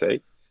like to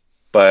say,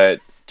 but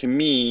to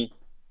me,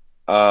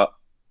 uh,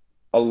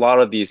 a lot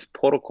of these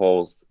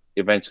protocols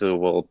eventually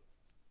will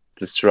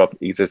disrupt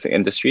existing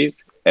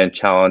industries and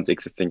challenge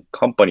existing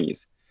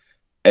companies.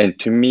 And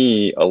to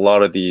me, a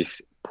lot of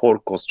these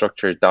protocol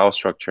structure, DAO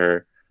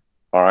structure,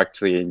 are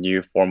actually a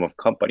new form of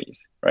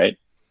companies, right?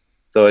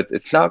 So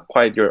it's not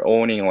quite you're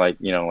owning like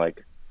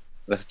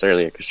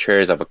necessarily like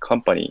shares of a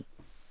company,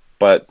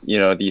 but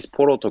these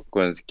portal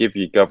tokens give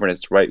you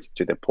governance rights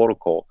to the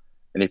protocol.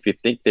 And if you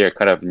think they're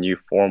kind of new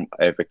form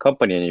of a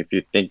company, and if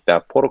you think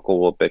that protocol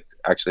will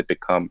actually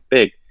become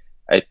big,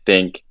 I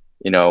think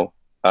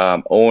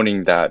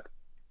owning that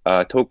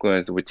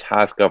tokens which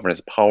has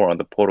governance power on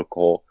the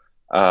protocol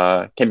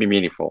can be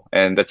meaningful,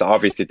 and that's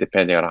obviously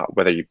depending on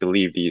whether you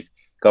believe these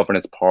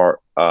governance power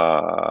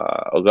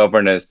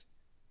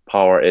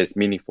is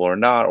meaningful or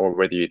not, or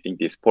whether you think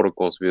these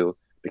protocols will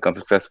become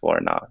successful or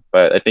not.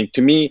 But I think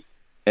to me,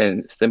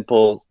 in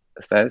simple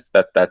sense,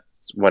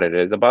 that's what it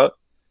is about.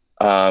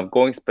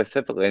 Going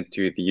specifically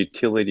into the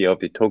utility of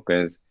the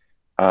tokens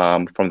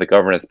from the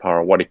governance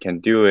power, what it can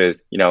do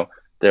is,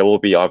 there will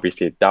be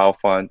obviously a DAO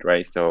fund,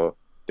 right? So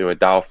through a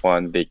DAO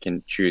fund, they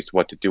can choose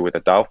what to do with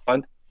a DAO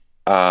fund.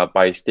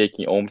 By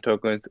staking OM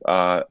tokens,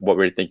 what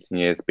we're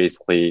thinking is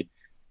basically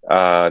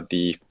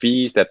the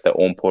fees that the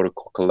OM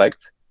protocol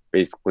collects.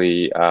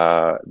 Basically,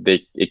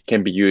 it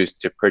can be used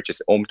to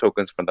purchase OM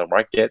tokens from the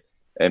market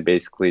and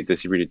basically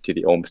distribute it to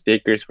the OM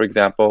stakers, for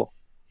example.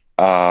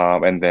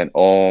 And then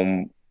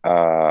OM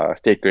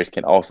stakers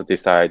can also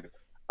decide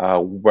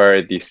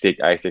where the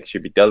staked ISX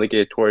should be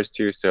delegated towards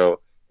to. So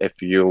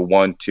if you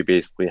want to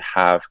basically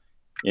have,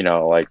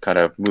 like kind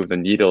of move the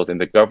needles in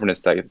the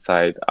governance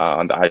side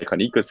on the Icon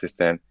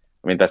ecosystem,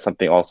 I mean, that's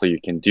something also you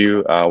can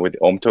do with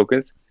Ohm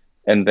tokens.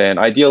 And then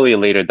ideally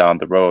later down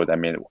the road, I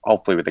mean,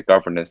 hopefully with the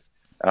governance,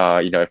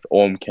 if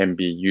Ohm can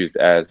be used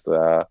as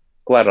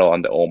collateral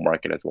on the Ohm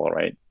market as well,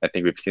 right? I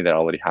think we've seen that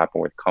already happen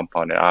with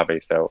Compound and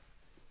Aave. So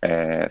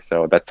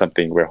that's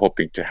something we're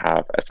hoping to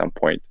have at some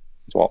point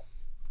as well.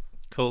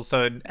 Cool.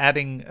 So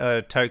adding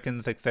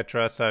tokens,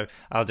 etc. So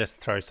I'll just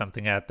throw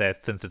something out there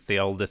since it's the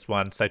oldest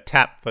one. So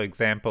TAP, for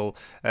example,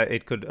 a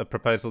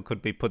proposal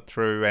could be put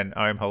through, and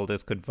Ohm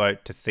holders could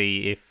vote to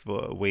see if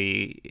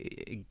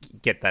we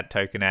get that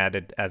token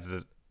added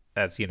as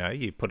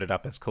you put it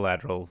up as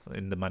collateral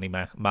in the money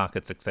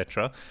markets,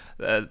 etc.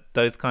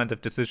 Those kinds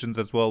of decisions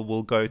as well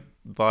will go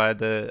via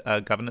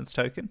the governance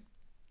token.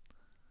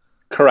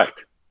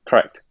 Correct.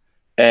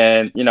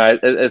 And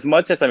as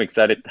much as I'm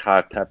excited to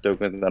have TAP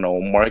tokens on the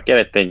Ohm market,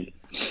 I think,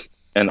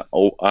 and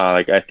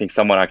I think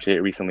someone actually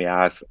recently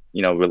asked,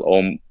 will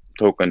Ohm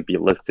token be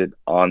listed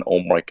on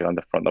Ohm market on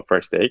the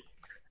first day?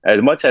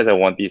 As much as I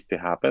want these to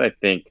happen, I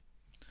think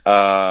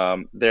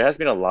there has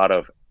been a lot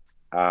of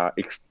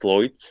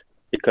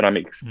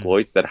economic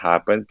exploits that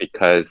happen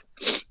because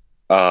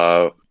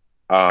of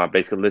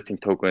basically listing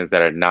tokens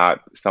that are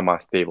not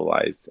somewhat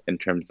stabilized in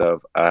terms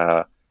of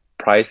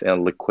price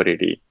and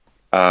liquidity.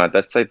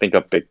 That's, I think, a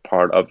big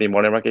part of the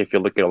modern market. If you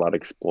look at a lot of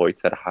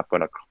exploits that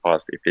happen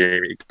across the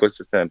Ethereum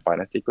ecosystem and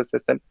Binance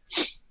ecosystem,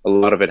 a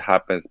lot of it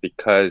happens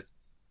because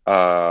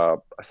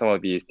some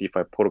of these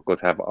DeFi protocols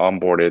have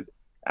onboarded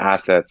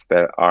assets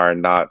that are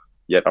not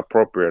yet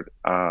appropriate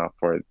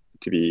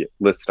to be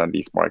listed on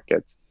these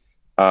markets.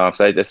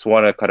 So I just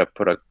want to kind of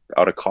put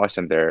out a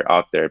caution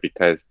out there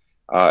because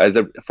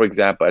for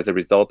example, as a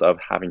result of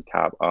having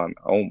TAP on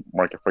Ohm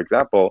market, for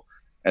example,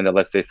 and then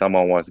let's say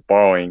someone was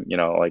borrowing,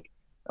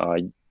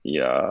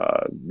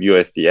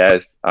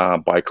 USDS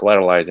by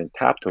collateralizing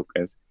TAP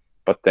tokens,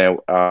 but then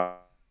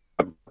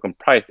token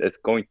price is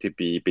going to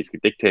be basically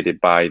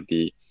dictated by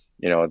the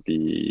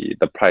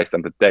price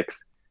on the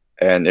DEX.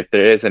 And if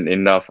there isn't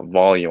enough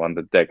volume on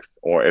the DEX,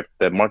 or if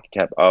the market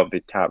cap of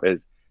the TAP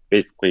is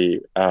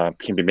basically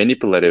can be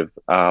manipulative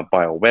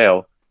by a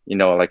whale,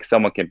 like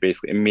someone can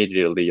basically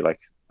immediately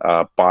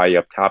buy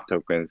up TAP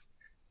tokens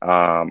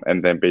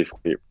and then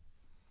basically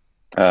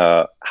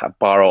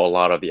borrow a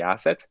lot of the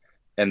assets,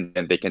 and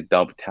then they can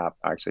dump TAP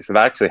actually. So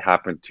that actually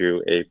happened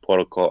to a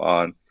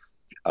protocol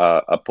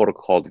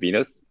called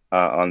Venus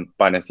on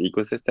Binance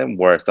ecosystem,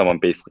 where someone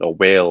basically, a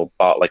whale,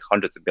 bought like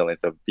hundreds of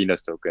millions of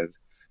Venus tokens,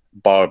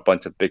 bought a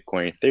bunch of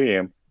Bitcoin,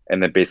 Ethereum,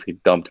 and then basically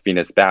dumped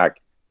Venus back,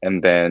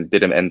 and then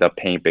didn't end up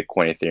paying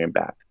Bitcoin, Ethereum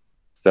back.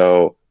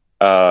 So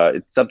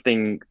it's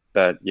something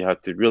that you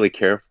have to really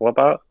careful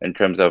about in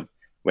terms of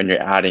when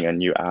you're adding a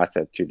new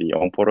asset to the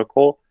Ohm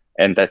protocol.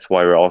 And that's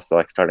why we're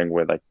also starting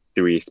with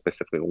three,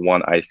 specifically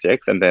one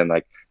ICX, and then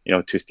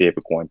two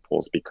stablecoin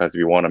pools, because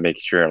we want to make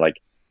sure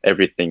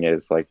everything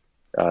is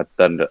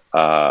done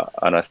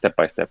on a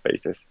step-by-step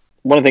basis.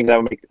 One of the things I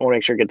want to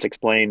make sure gets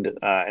explained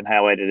and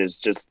highlighted is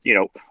just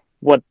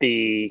what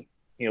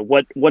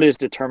is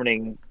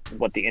determining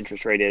what the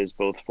interest rate is,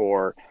 both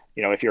for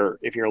if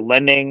you're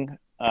lending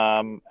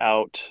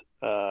out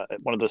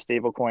one of those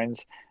stable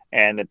coins,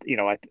 and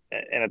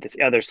at this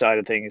other side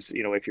of things,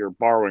 if you're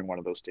borrowing one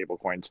of those stable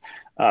coins,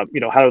 how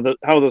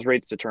are those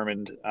rates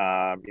determined?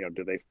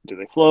 Do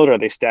they float? Are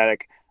they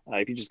static?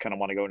 If you just kind of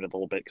want to go into it a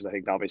little bit, because I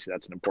think obviously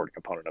that's an important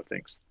component of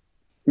things.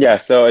 Yeah,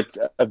 so it's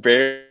a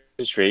variable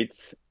interest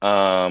rates.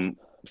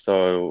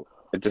 So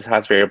it just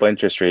has variable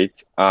interest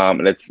rates,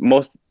 and it's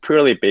most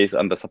purely based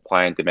on the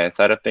supply and demand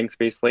side of things,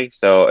 basically.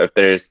 So if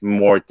there's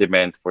more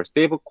demand for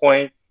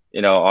stablecoin,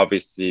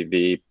 obviously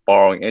the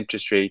borrowing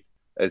interest rate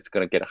is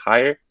going to get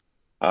higher.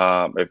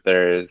 If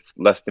there's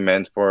less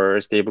demand for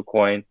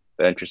stablecoin,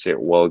 the interest rate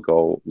will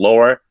go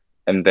lower.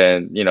 And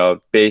then,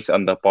 based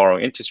on the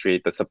borrowing interest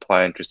rate, the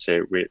supply interest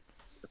rate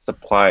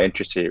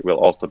will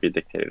also be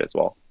dictated as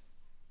well.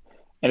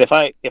 And if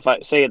I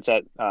say it's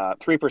at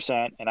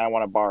 3% and I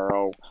want to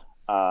borrow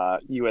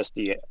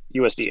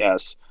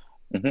USDS,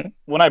 mm-hmm.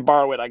 When I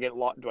borrow it,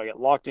 do I get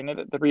locked in it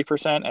at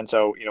 3%? And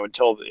so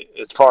until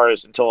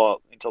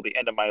the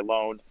end of my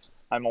loan,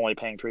 I'm only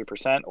paying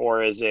 3%,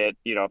 or is it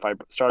if I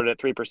started at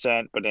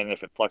 3%, but then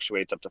if it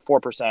fluctuates up to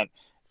 4%,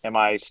 am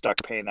I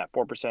stuck paying that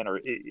 4%? Or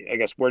I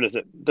guess where does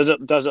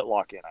it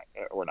lock in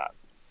or not?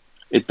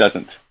 It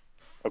doesn't.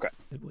 Okay.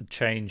 It would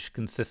change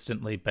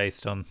consistently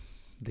based on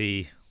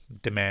the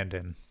demand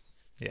and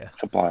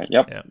supply.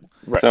 Yep. Yeah.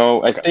 Right.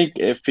 So I think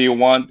if you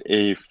want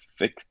a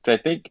fixed,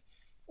 and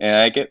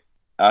I get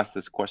asked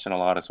this question a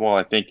lot as well,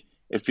 I think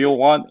if you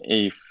want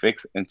a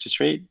fixed interest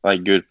rate,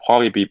 you'd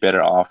probably be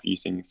better off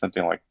using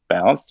something like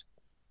Balanced,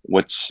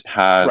 which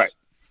has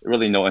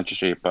really no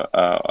interest rate, but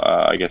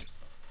I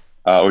guess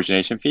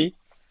origination fee.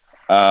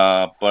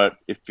 But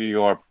if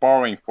you are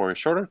borrowing for a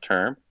shorter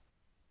term,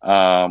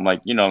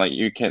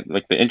 you can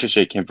the interest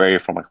rate can vary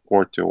from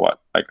 4 to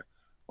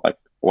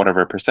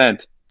whatever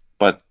percent,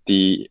 but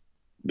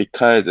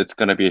because it's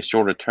going to be a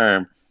shorter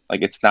term,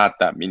 Like it's not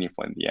that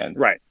meaningful in the end.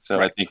 Right. So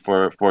right. I think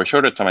for a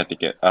shorter term, I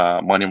think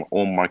money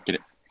own market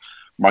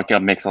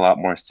makes a lot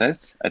more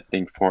sense. I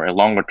think for a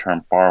longer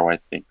term borrow, I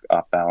think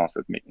balance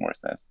would make more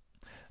sense.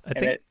 I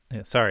think.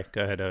 Sorry,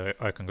 go ahead.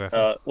 I can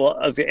go. Well,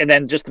 and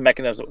then just the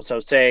mechanism. So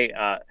say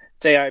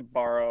I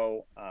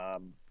borrow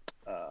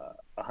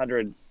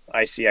 100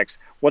 ICX.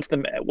 What's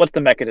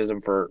the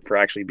mechanism for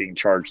actually being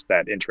charged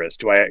that interest?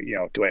 Do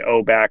I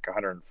owe back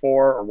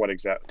 104 or what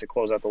exact to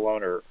close out the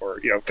loan, or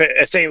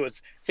say it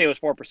was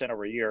 4%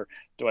 over a year?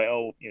 Do I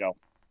owe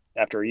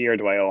after a year?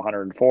 Do I owe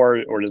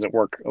 104, or does it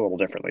work a little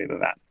differently than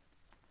that?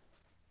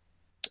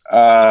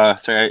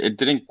 Sorry, I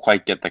didn't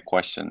quite get the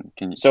question.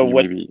 Can you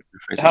maybe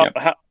rephrase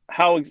it?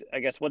 How I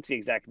guess what's the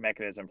exact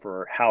mechanism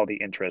for how the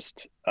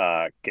interest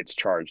gets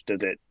charged?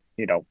 Does it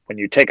when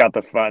you take out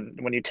the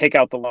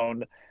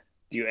loan,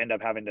 do you end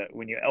up having to,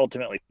 when you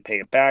ultimately pay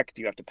it back,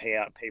 do you have to pay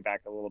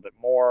back a little bit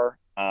more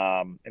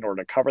in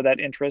order to cover that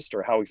interest,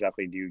 or how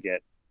exactly do you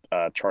get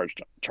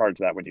charged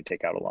that when you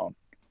take out a loan?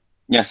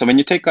 Yeah, so when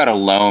you take out a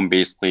loan,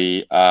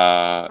 basically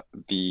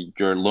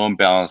your loan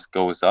balance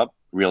goes up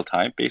real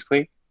time,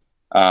 basically,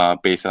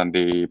 based on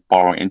the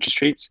borrowing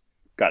interest rates.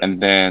 Got it. And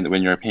then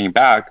when you're paying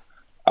back,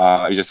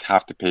 you just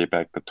have to pay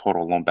back the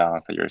total loan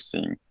balance that you're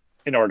seeing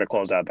in order to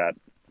close out that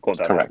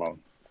loan.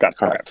 Got it.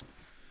 Correct.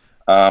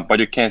 Okay. But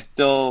you can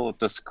still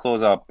just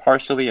close out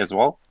partially as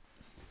well.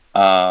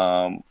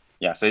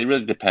 Yeah, so it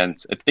really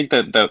depends. I think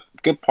the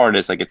good part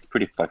is like it's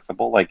pretty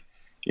flexible. Like,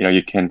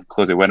 you can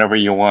close it whenever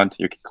you want.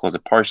 You can close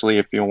it partially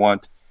if you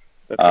want,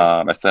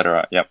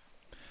 etc. Yep.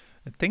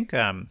 I think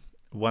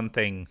one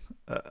thing,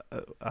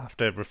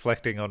 after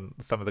reflecting on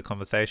some of the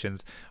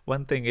conversations,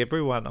 one thing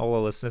all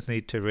our listeners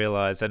need to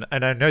realize, and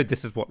I know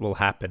this is what will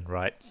happen,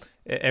 right?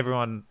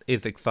 Everyone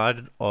is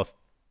excited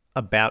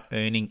about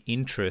earning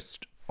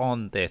interest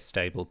on their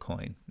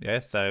stablecoin. Yeah,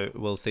 so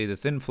we'll see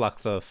this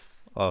influx of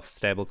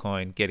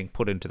stablecoin getting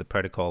put into the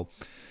protocol.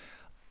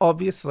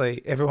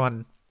 Obviously,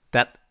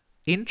 that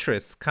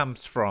interest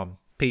comes from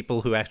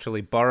people who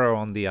actually borrow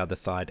on the other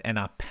side and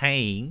are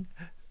paying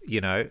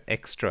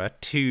extra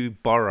to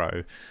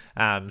borrow.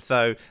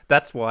 So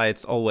that's why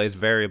it's always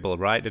variable,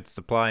 right? It's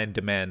supply and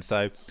demand.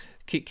 So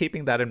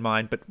keeping that in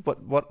mind.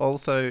 But what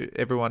also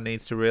everyone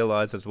needs to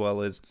realize as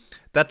well is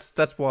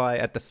that's why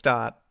at the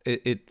start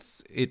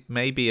it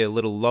may be a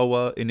little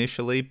lower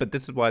initially, but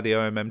this is why the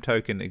OMM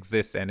token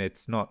exists, and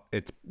it's not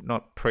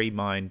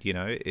pre-mined.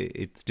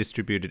 It's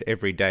distributed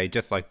every day,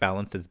 just like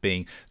balance is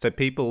being. So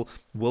people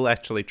will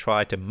actually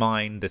try to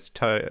mine this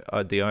the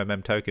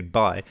OMM token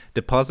by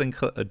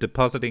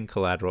depositing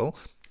collateral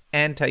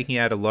and taking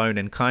out a loan,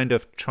 and kind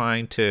of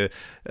trying to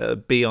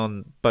be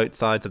on both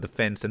sides of the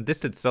fence. And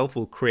this itself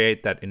will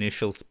create that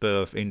initial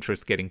spur of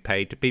interest getting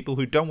paid to people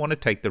who don't want to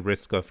take the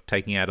risk of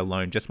taking out a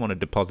loan, just want to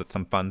deposit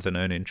some funds and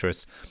earn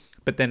interest.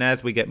 But then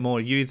as we get more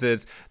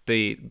users,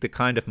 the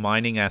kind of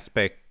mining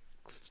aspect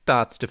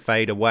starts to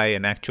fade away,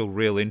 and actual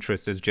real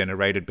interest is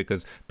generated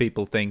because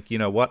people think,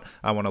 what,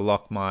 I want to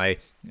lock my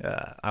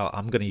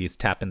I'm going to use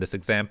TAP in this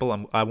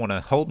example. I want to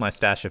hold my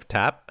stash of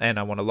TAP, and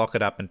I want to lock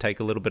it up and take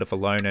a little bit of a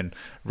loan and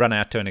run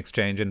out to an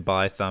exchange and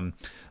buy some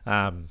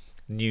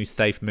new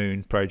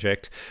SafeMoon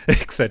project,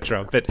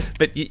 etc.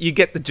 But you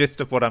get the gist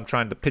of what I'm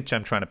trying to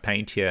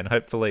paint here, and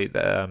hopefully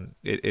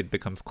it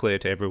becomes clear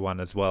to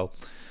everyone as well.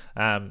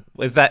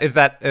 Is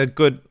that a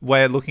good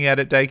way of looking at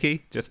it,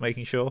 Daiki? Just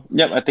making sure.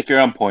 Yep, I think you're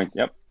on point.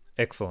 Yep.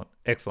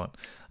 Excellent.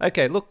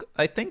 Okay, look,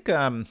 I think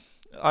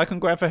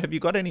Icongrapher, have you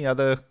got any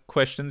other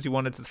questions you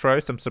wanted to throw?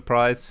 Some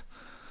surprise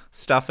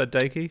stuff at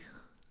Daiki?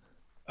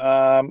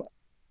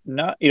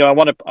 No, I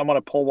want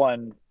to pull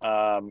one.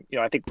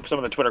 I think some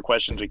of the Twitter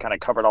questions we kind of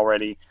covered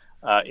already.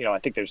 I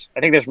think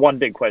there's one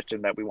big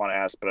question that we want to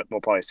ask, but we'll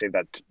probably save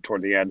that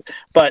toward the end.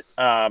 But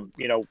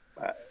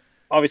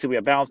obviously we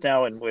have Balance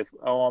now, and with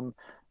OM.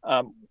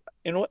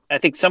 I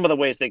think some of the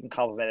ways they can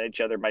complement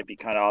each other might be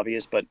kind of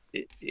obvious, but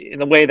in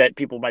the way that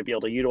people might be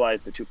able to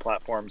utilize the two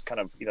platforms, kind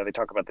of, they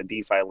talk about the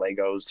DeFi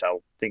Legos,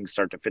 how things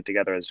start to fit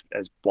together as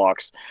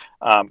blocks.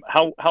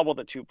 How will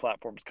the two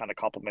platforms kind of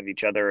complement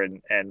each other,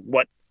 and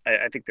what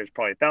I think there's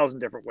probably 1,000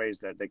 different ways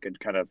that they could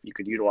you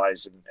could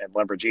utilize and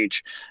leverage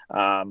each.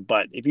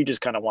 But if you just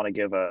kind of want to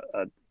give a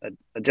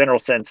general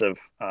sense of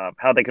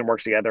how they can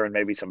work together, and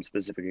maybe some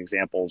specific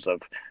examples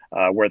of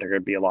where there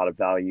could be a lot of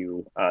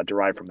value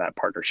derived from that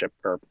partnership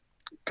or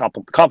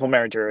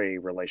complementary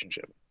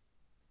relationship.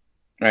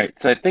 Right.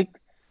 So I think,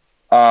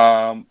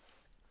 to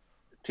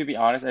be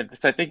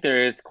honest, I think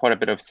there is quite a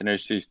bit of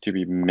synergies to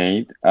be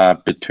made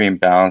between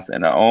Balance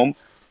and OM.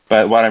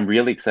 But what I'm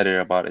really excited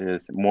about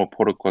is more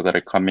protocols that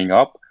are coming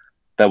up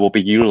that will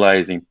be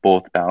utilizing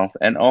both Balance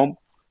and OM.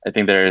 I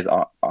think there is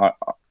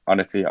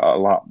honestly a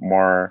lot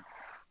more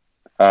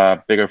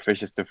bigger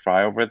fishes to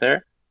fry over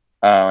there.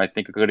 I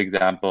think a good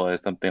example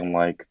is something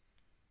like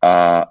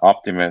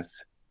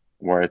Optimus,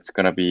 where it's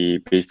going to be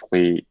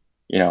basically,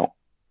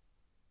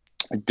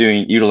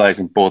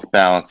 utilizing both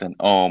Balance and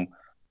OM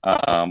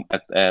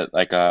at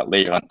like a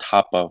layer on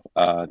top of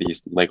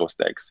these Lego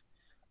sticks.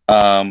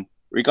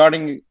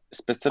 Regarding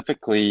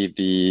specifically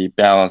the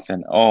Balance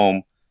and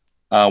OM,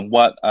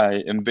 What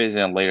I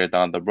envision later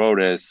down the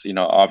road is,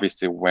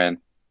 obviously when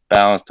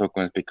balance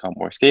tokens become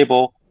more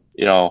stable,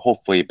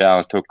 hopefully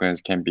balance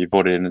tokens can be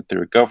voted in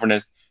through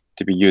governance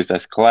to be used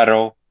as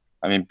collateral.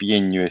 I mean,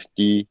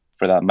 BNUSD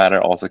for that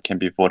matter also can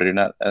be voted in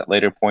at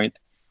later point.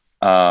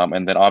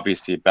 And then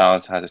obviously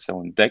balance has its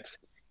own DEX.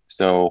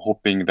 So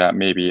hoping that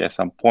maybe at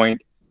some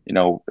point,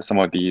 some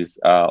of these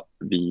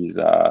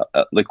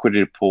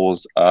liquidity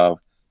pools of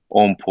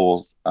own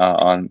pools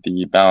on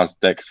the balance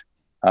DEX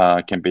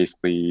can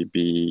basically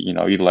be,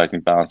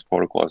 utilizing balance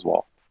protocol as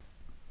well.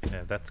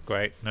 Yeah, that's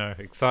great. No,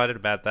 excited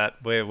about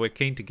that. We're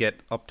keen to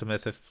get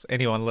Optimus. If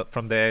anyone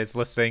from there is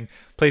listening,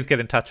 please get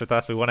in touch with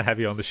us. We want to have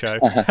you on the show.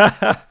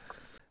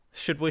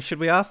 Should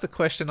we ask the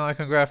question,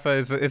 Icongrapher?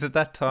 Is it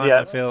that time?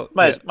 Yeah, I feel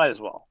might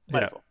as well. Might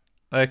Yeah. as well.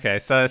 Okay,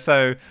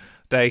 so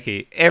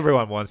Daiki,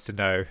 everyone wants to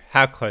know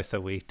how close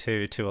are we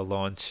to a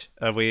launch?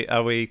 Are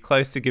we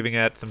close to giving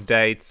out some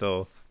dates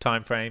or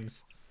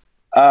timeframes?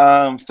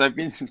 So I've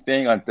been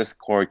staying on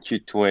Discord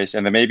Q2ish,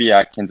 and then maybe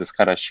I can just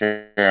kind of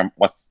share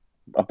what's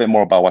a bit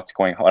more about what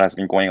has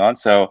been going on.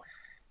 So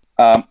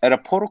at a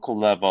protocol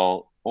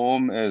level,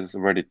 Ohm is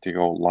ready to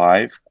go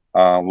live.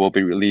 We'll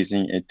be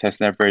releasing a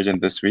testnet version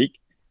this week.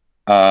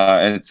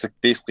 And it's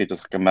basically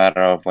just like a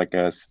matter of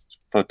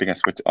flipping a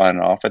switch on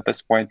and off at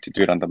this point to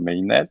do it on the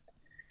mainnet.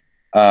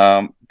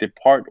 The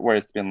part where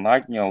it's been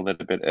lagging a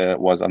little bit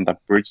was on the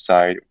bridge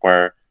side,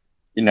 where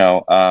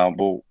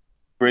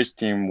bridge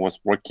team was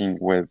working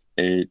with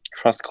a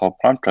trust called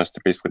Prime Trust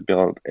to basically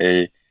build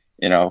a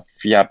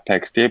fiat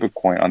peg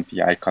stablecoin on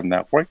the Icon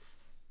network.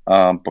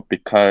 But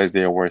because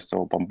they were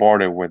so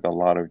bombarded with a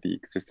lot of the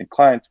existing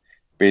clients,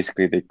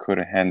 basically they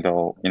couldn't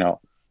handle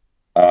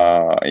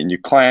a new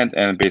client,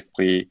 and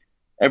basically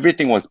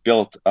everything was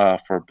built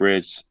for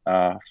bridge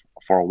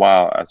for a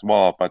while as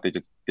well, but they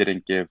just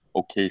didn't give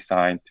okay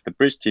sign to the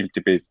bridge team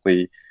to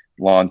basically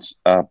launch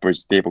a bridge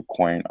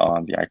stablecoin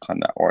on the Icon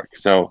network.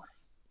 So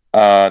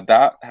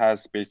that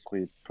has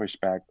basically pushed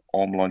back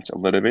Ohm launch a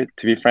little bit,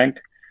 to be frank.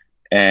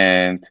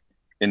 And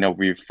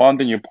we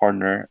found a new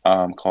partner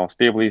called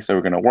Stably, so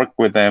we're going to work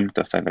with them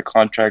to sign the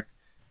contract,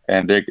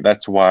 and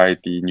that's why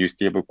the new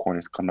stablecoin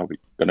is going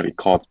to be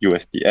called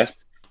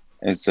USDS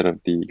instead of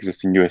the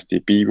existing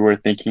USDB we were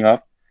thinking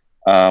of.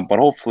 But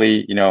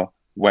hopefully,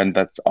 when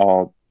that's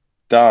all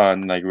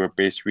done,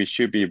 we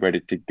should be ready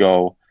to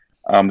go.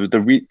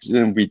 The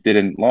reason we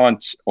didn't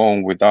launch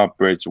Ohm without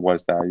Bridge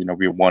was that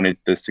we wanted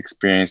this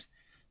experience.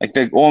 Like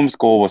the Ohm's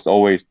goal was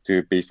always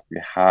to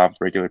basically have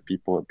regular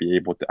people be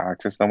able to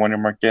access the money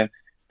market,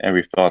 and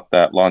we felt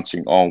that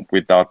launching Ohm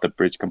without the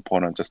Bridge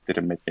component just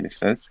didn't make any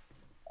sense,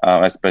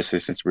 especially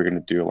since we're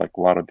going to do a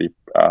lot of the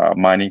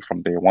mining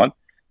from day one.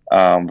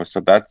 So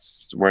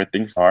that's where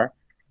things are.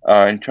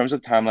 In terms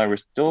of timeline, we're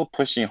still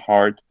pushing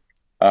hard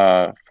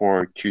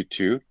for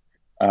Q2.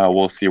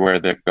 We'll see where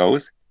that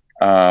goes.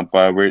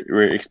 But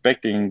we're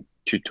expecting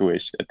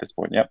Q2-ish at this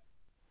point. Yep.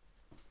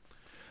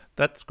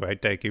 That's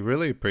great, Daiki.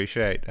 Really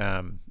appreciate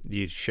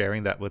you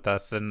sharing that with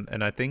us,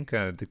 and I think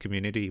the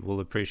community will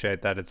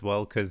appreciate that as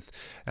well, because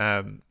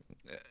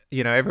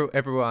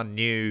everyone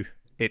knew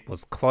it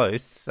was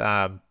close,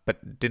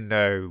 but didn't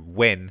know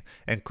when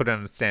and couldn't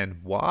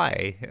understand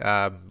why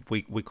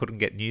we couldn't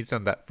get news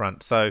on that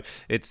front. So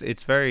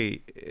it's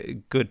very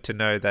good to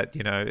know that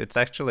it's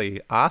actually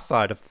our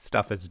side of the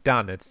stuff is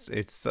done.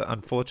 It's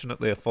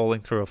unfortunately a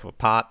falling through of a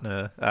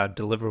partner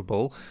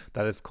deliverable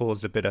that has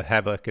caused a bit of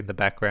havoc in the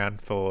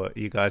background for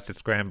you guys to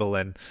scramble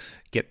and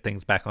get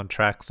things back on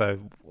track.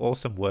 So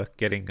awesome work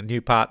getting a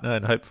new partner,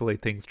 and hopefully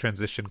things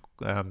transition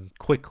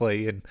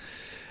quickly. And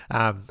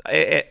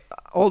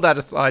all that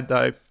aside,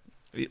 though,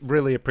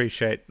 really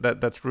appreciate that.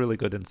 That's really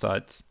good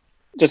insights.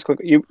 Just quick,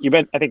 you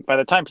meant, I think by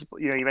the time people,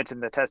 you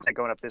mentioned the testnet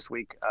going up this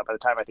week. By the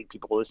time I think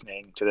people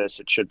listening to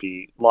this, it should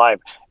be live.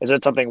 Is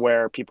it something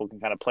where people can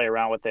kind of play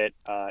around with it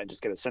and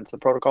just get a sense of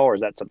the protocol, or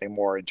is that something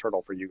more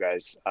internal for you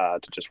guys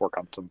to just work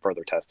on some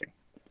further testing?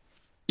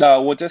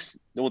 We'll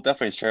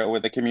definitely share it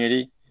with the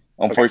community.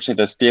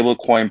 Unfortunately, the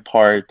stablecoin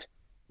part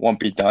won't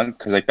be done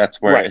because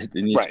that's where it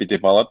needs to be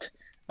developed.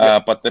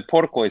 But the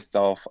protocol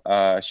itself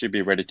should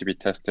be ready to be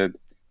tested,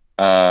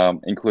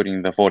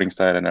 including the voting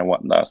side and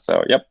whatnot.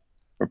 So, yep,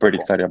 we're pretty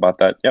excited about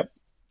that. Yep.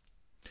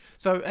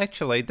 So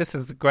actually, this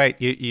is great.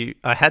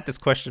 I had this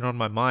question on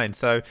my mind.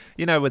 So,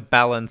 with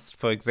Balance,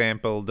 for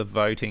example, the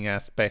voting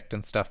aspect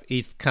and stuff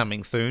is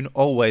coming soon.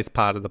 Always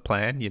part of the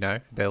plan.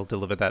 They'll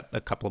deliver that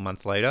a couple of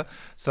months later.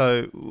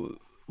 So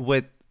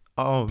with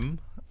Ohm,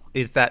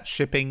 is that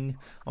shipping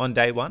on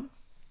day one?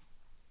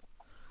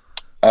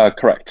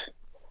 Correct.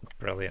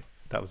 Brilliant.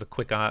 That was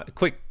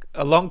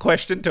a long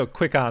question to a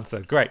quick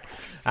answer. Great.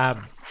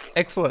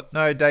 Excellent.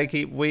 No,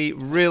 Daiki, we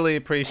really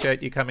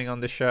appreciate you coming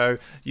on the show.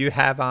 You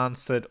have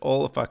answered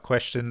all of our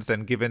questions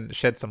and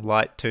shed some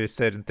light to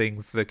certain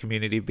things the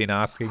community have been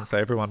asking, so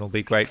everyone will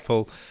be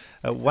grateful.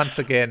 Once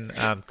again,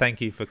 thank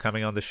you for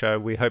coming on the show.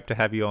 We hope to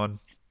have you on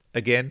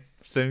again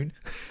soon.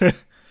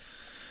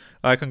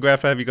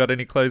 Icongrapher, have you got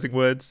any closing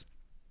words?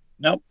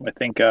 Nope. I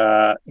think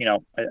I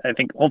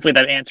think hopefully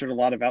that answered a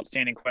lot of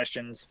outstanding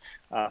questions,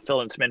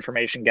 filled in some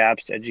information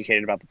gaps,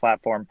 educated about the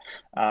platform,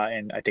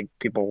 and I think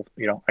people,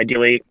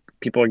 ideally,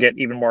 people get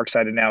even more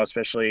excited now,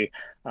 especially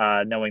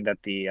knowing that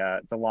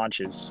the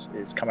launch is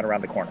coming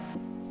around the corner.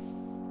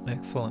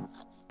 Excellent.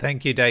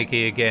 Thank you,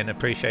 Daiki, again.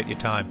 Appreciate your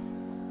time.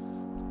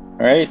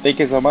 All right, thank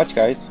you so much,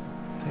 guys.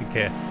 Take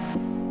care.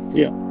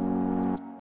 See ya.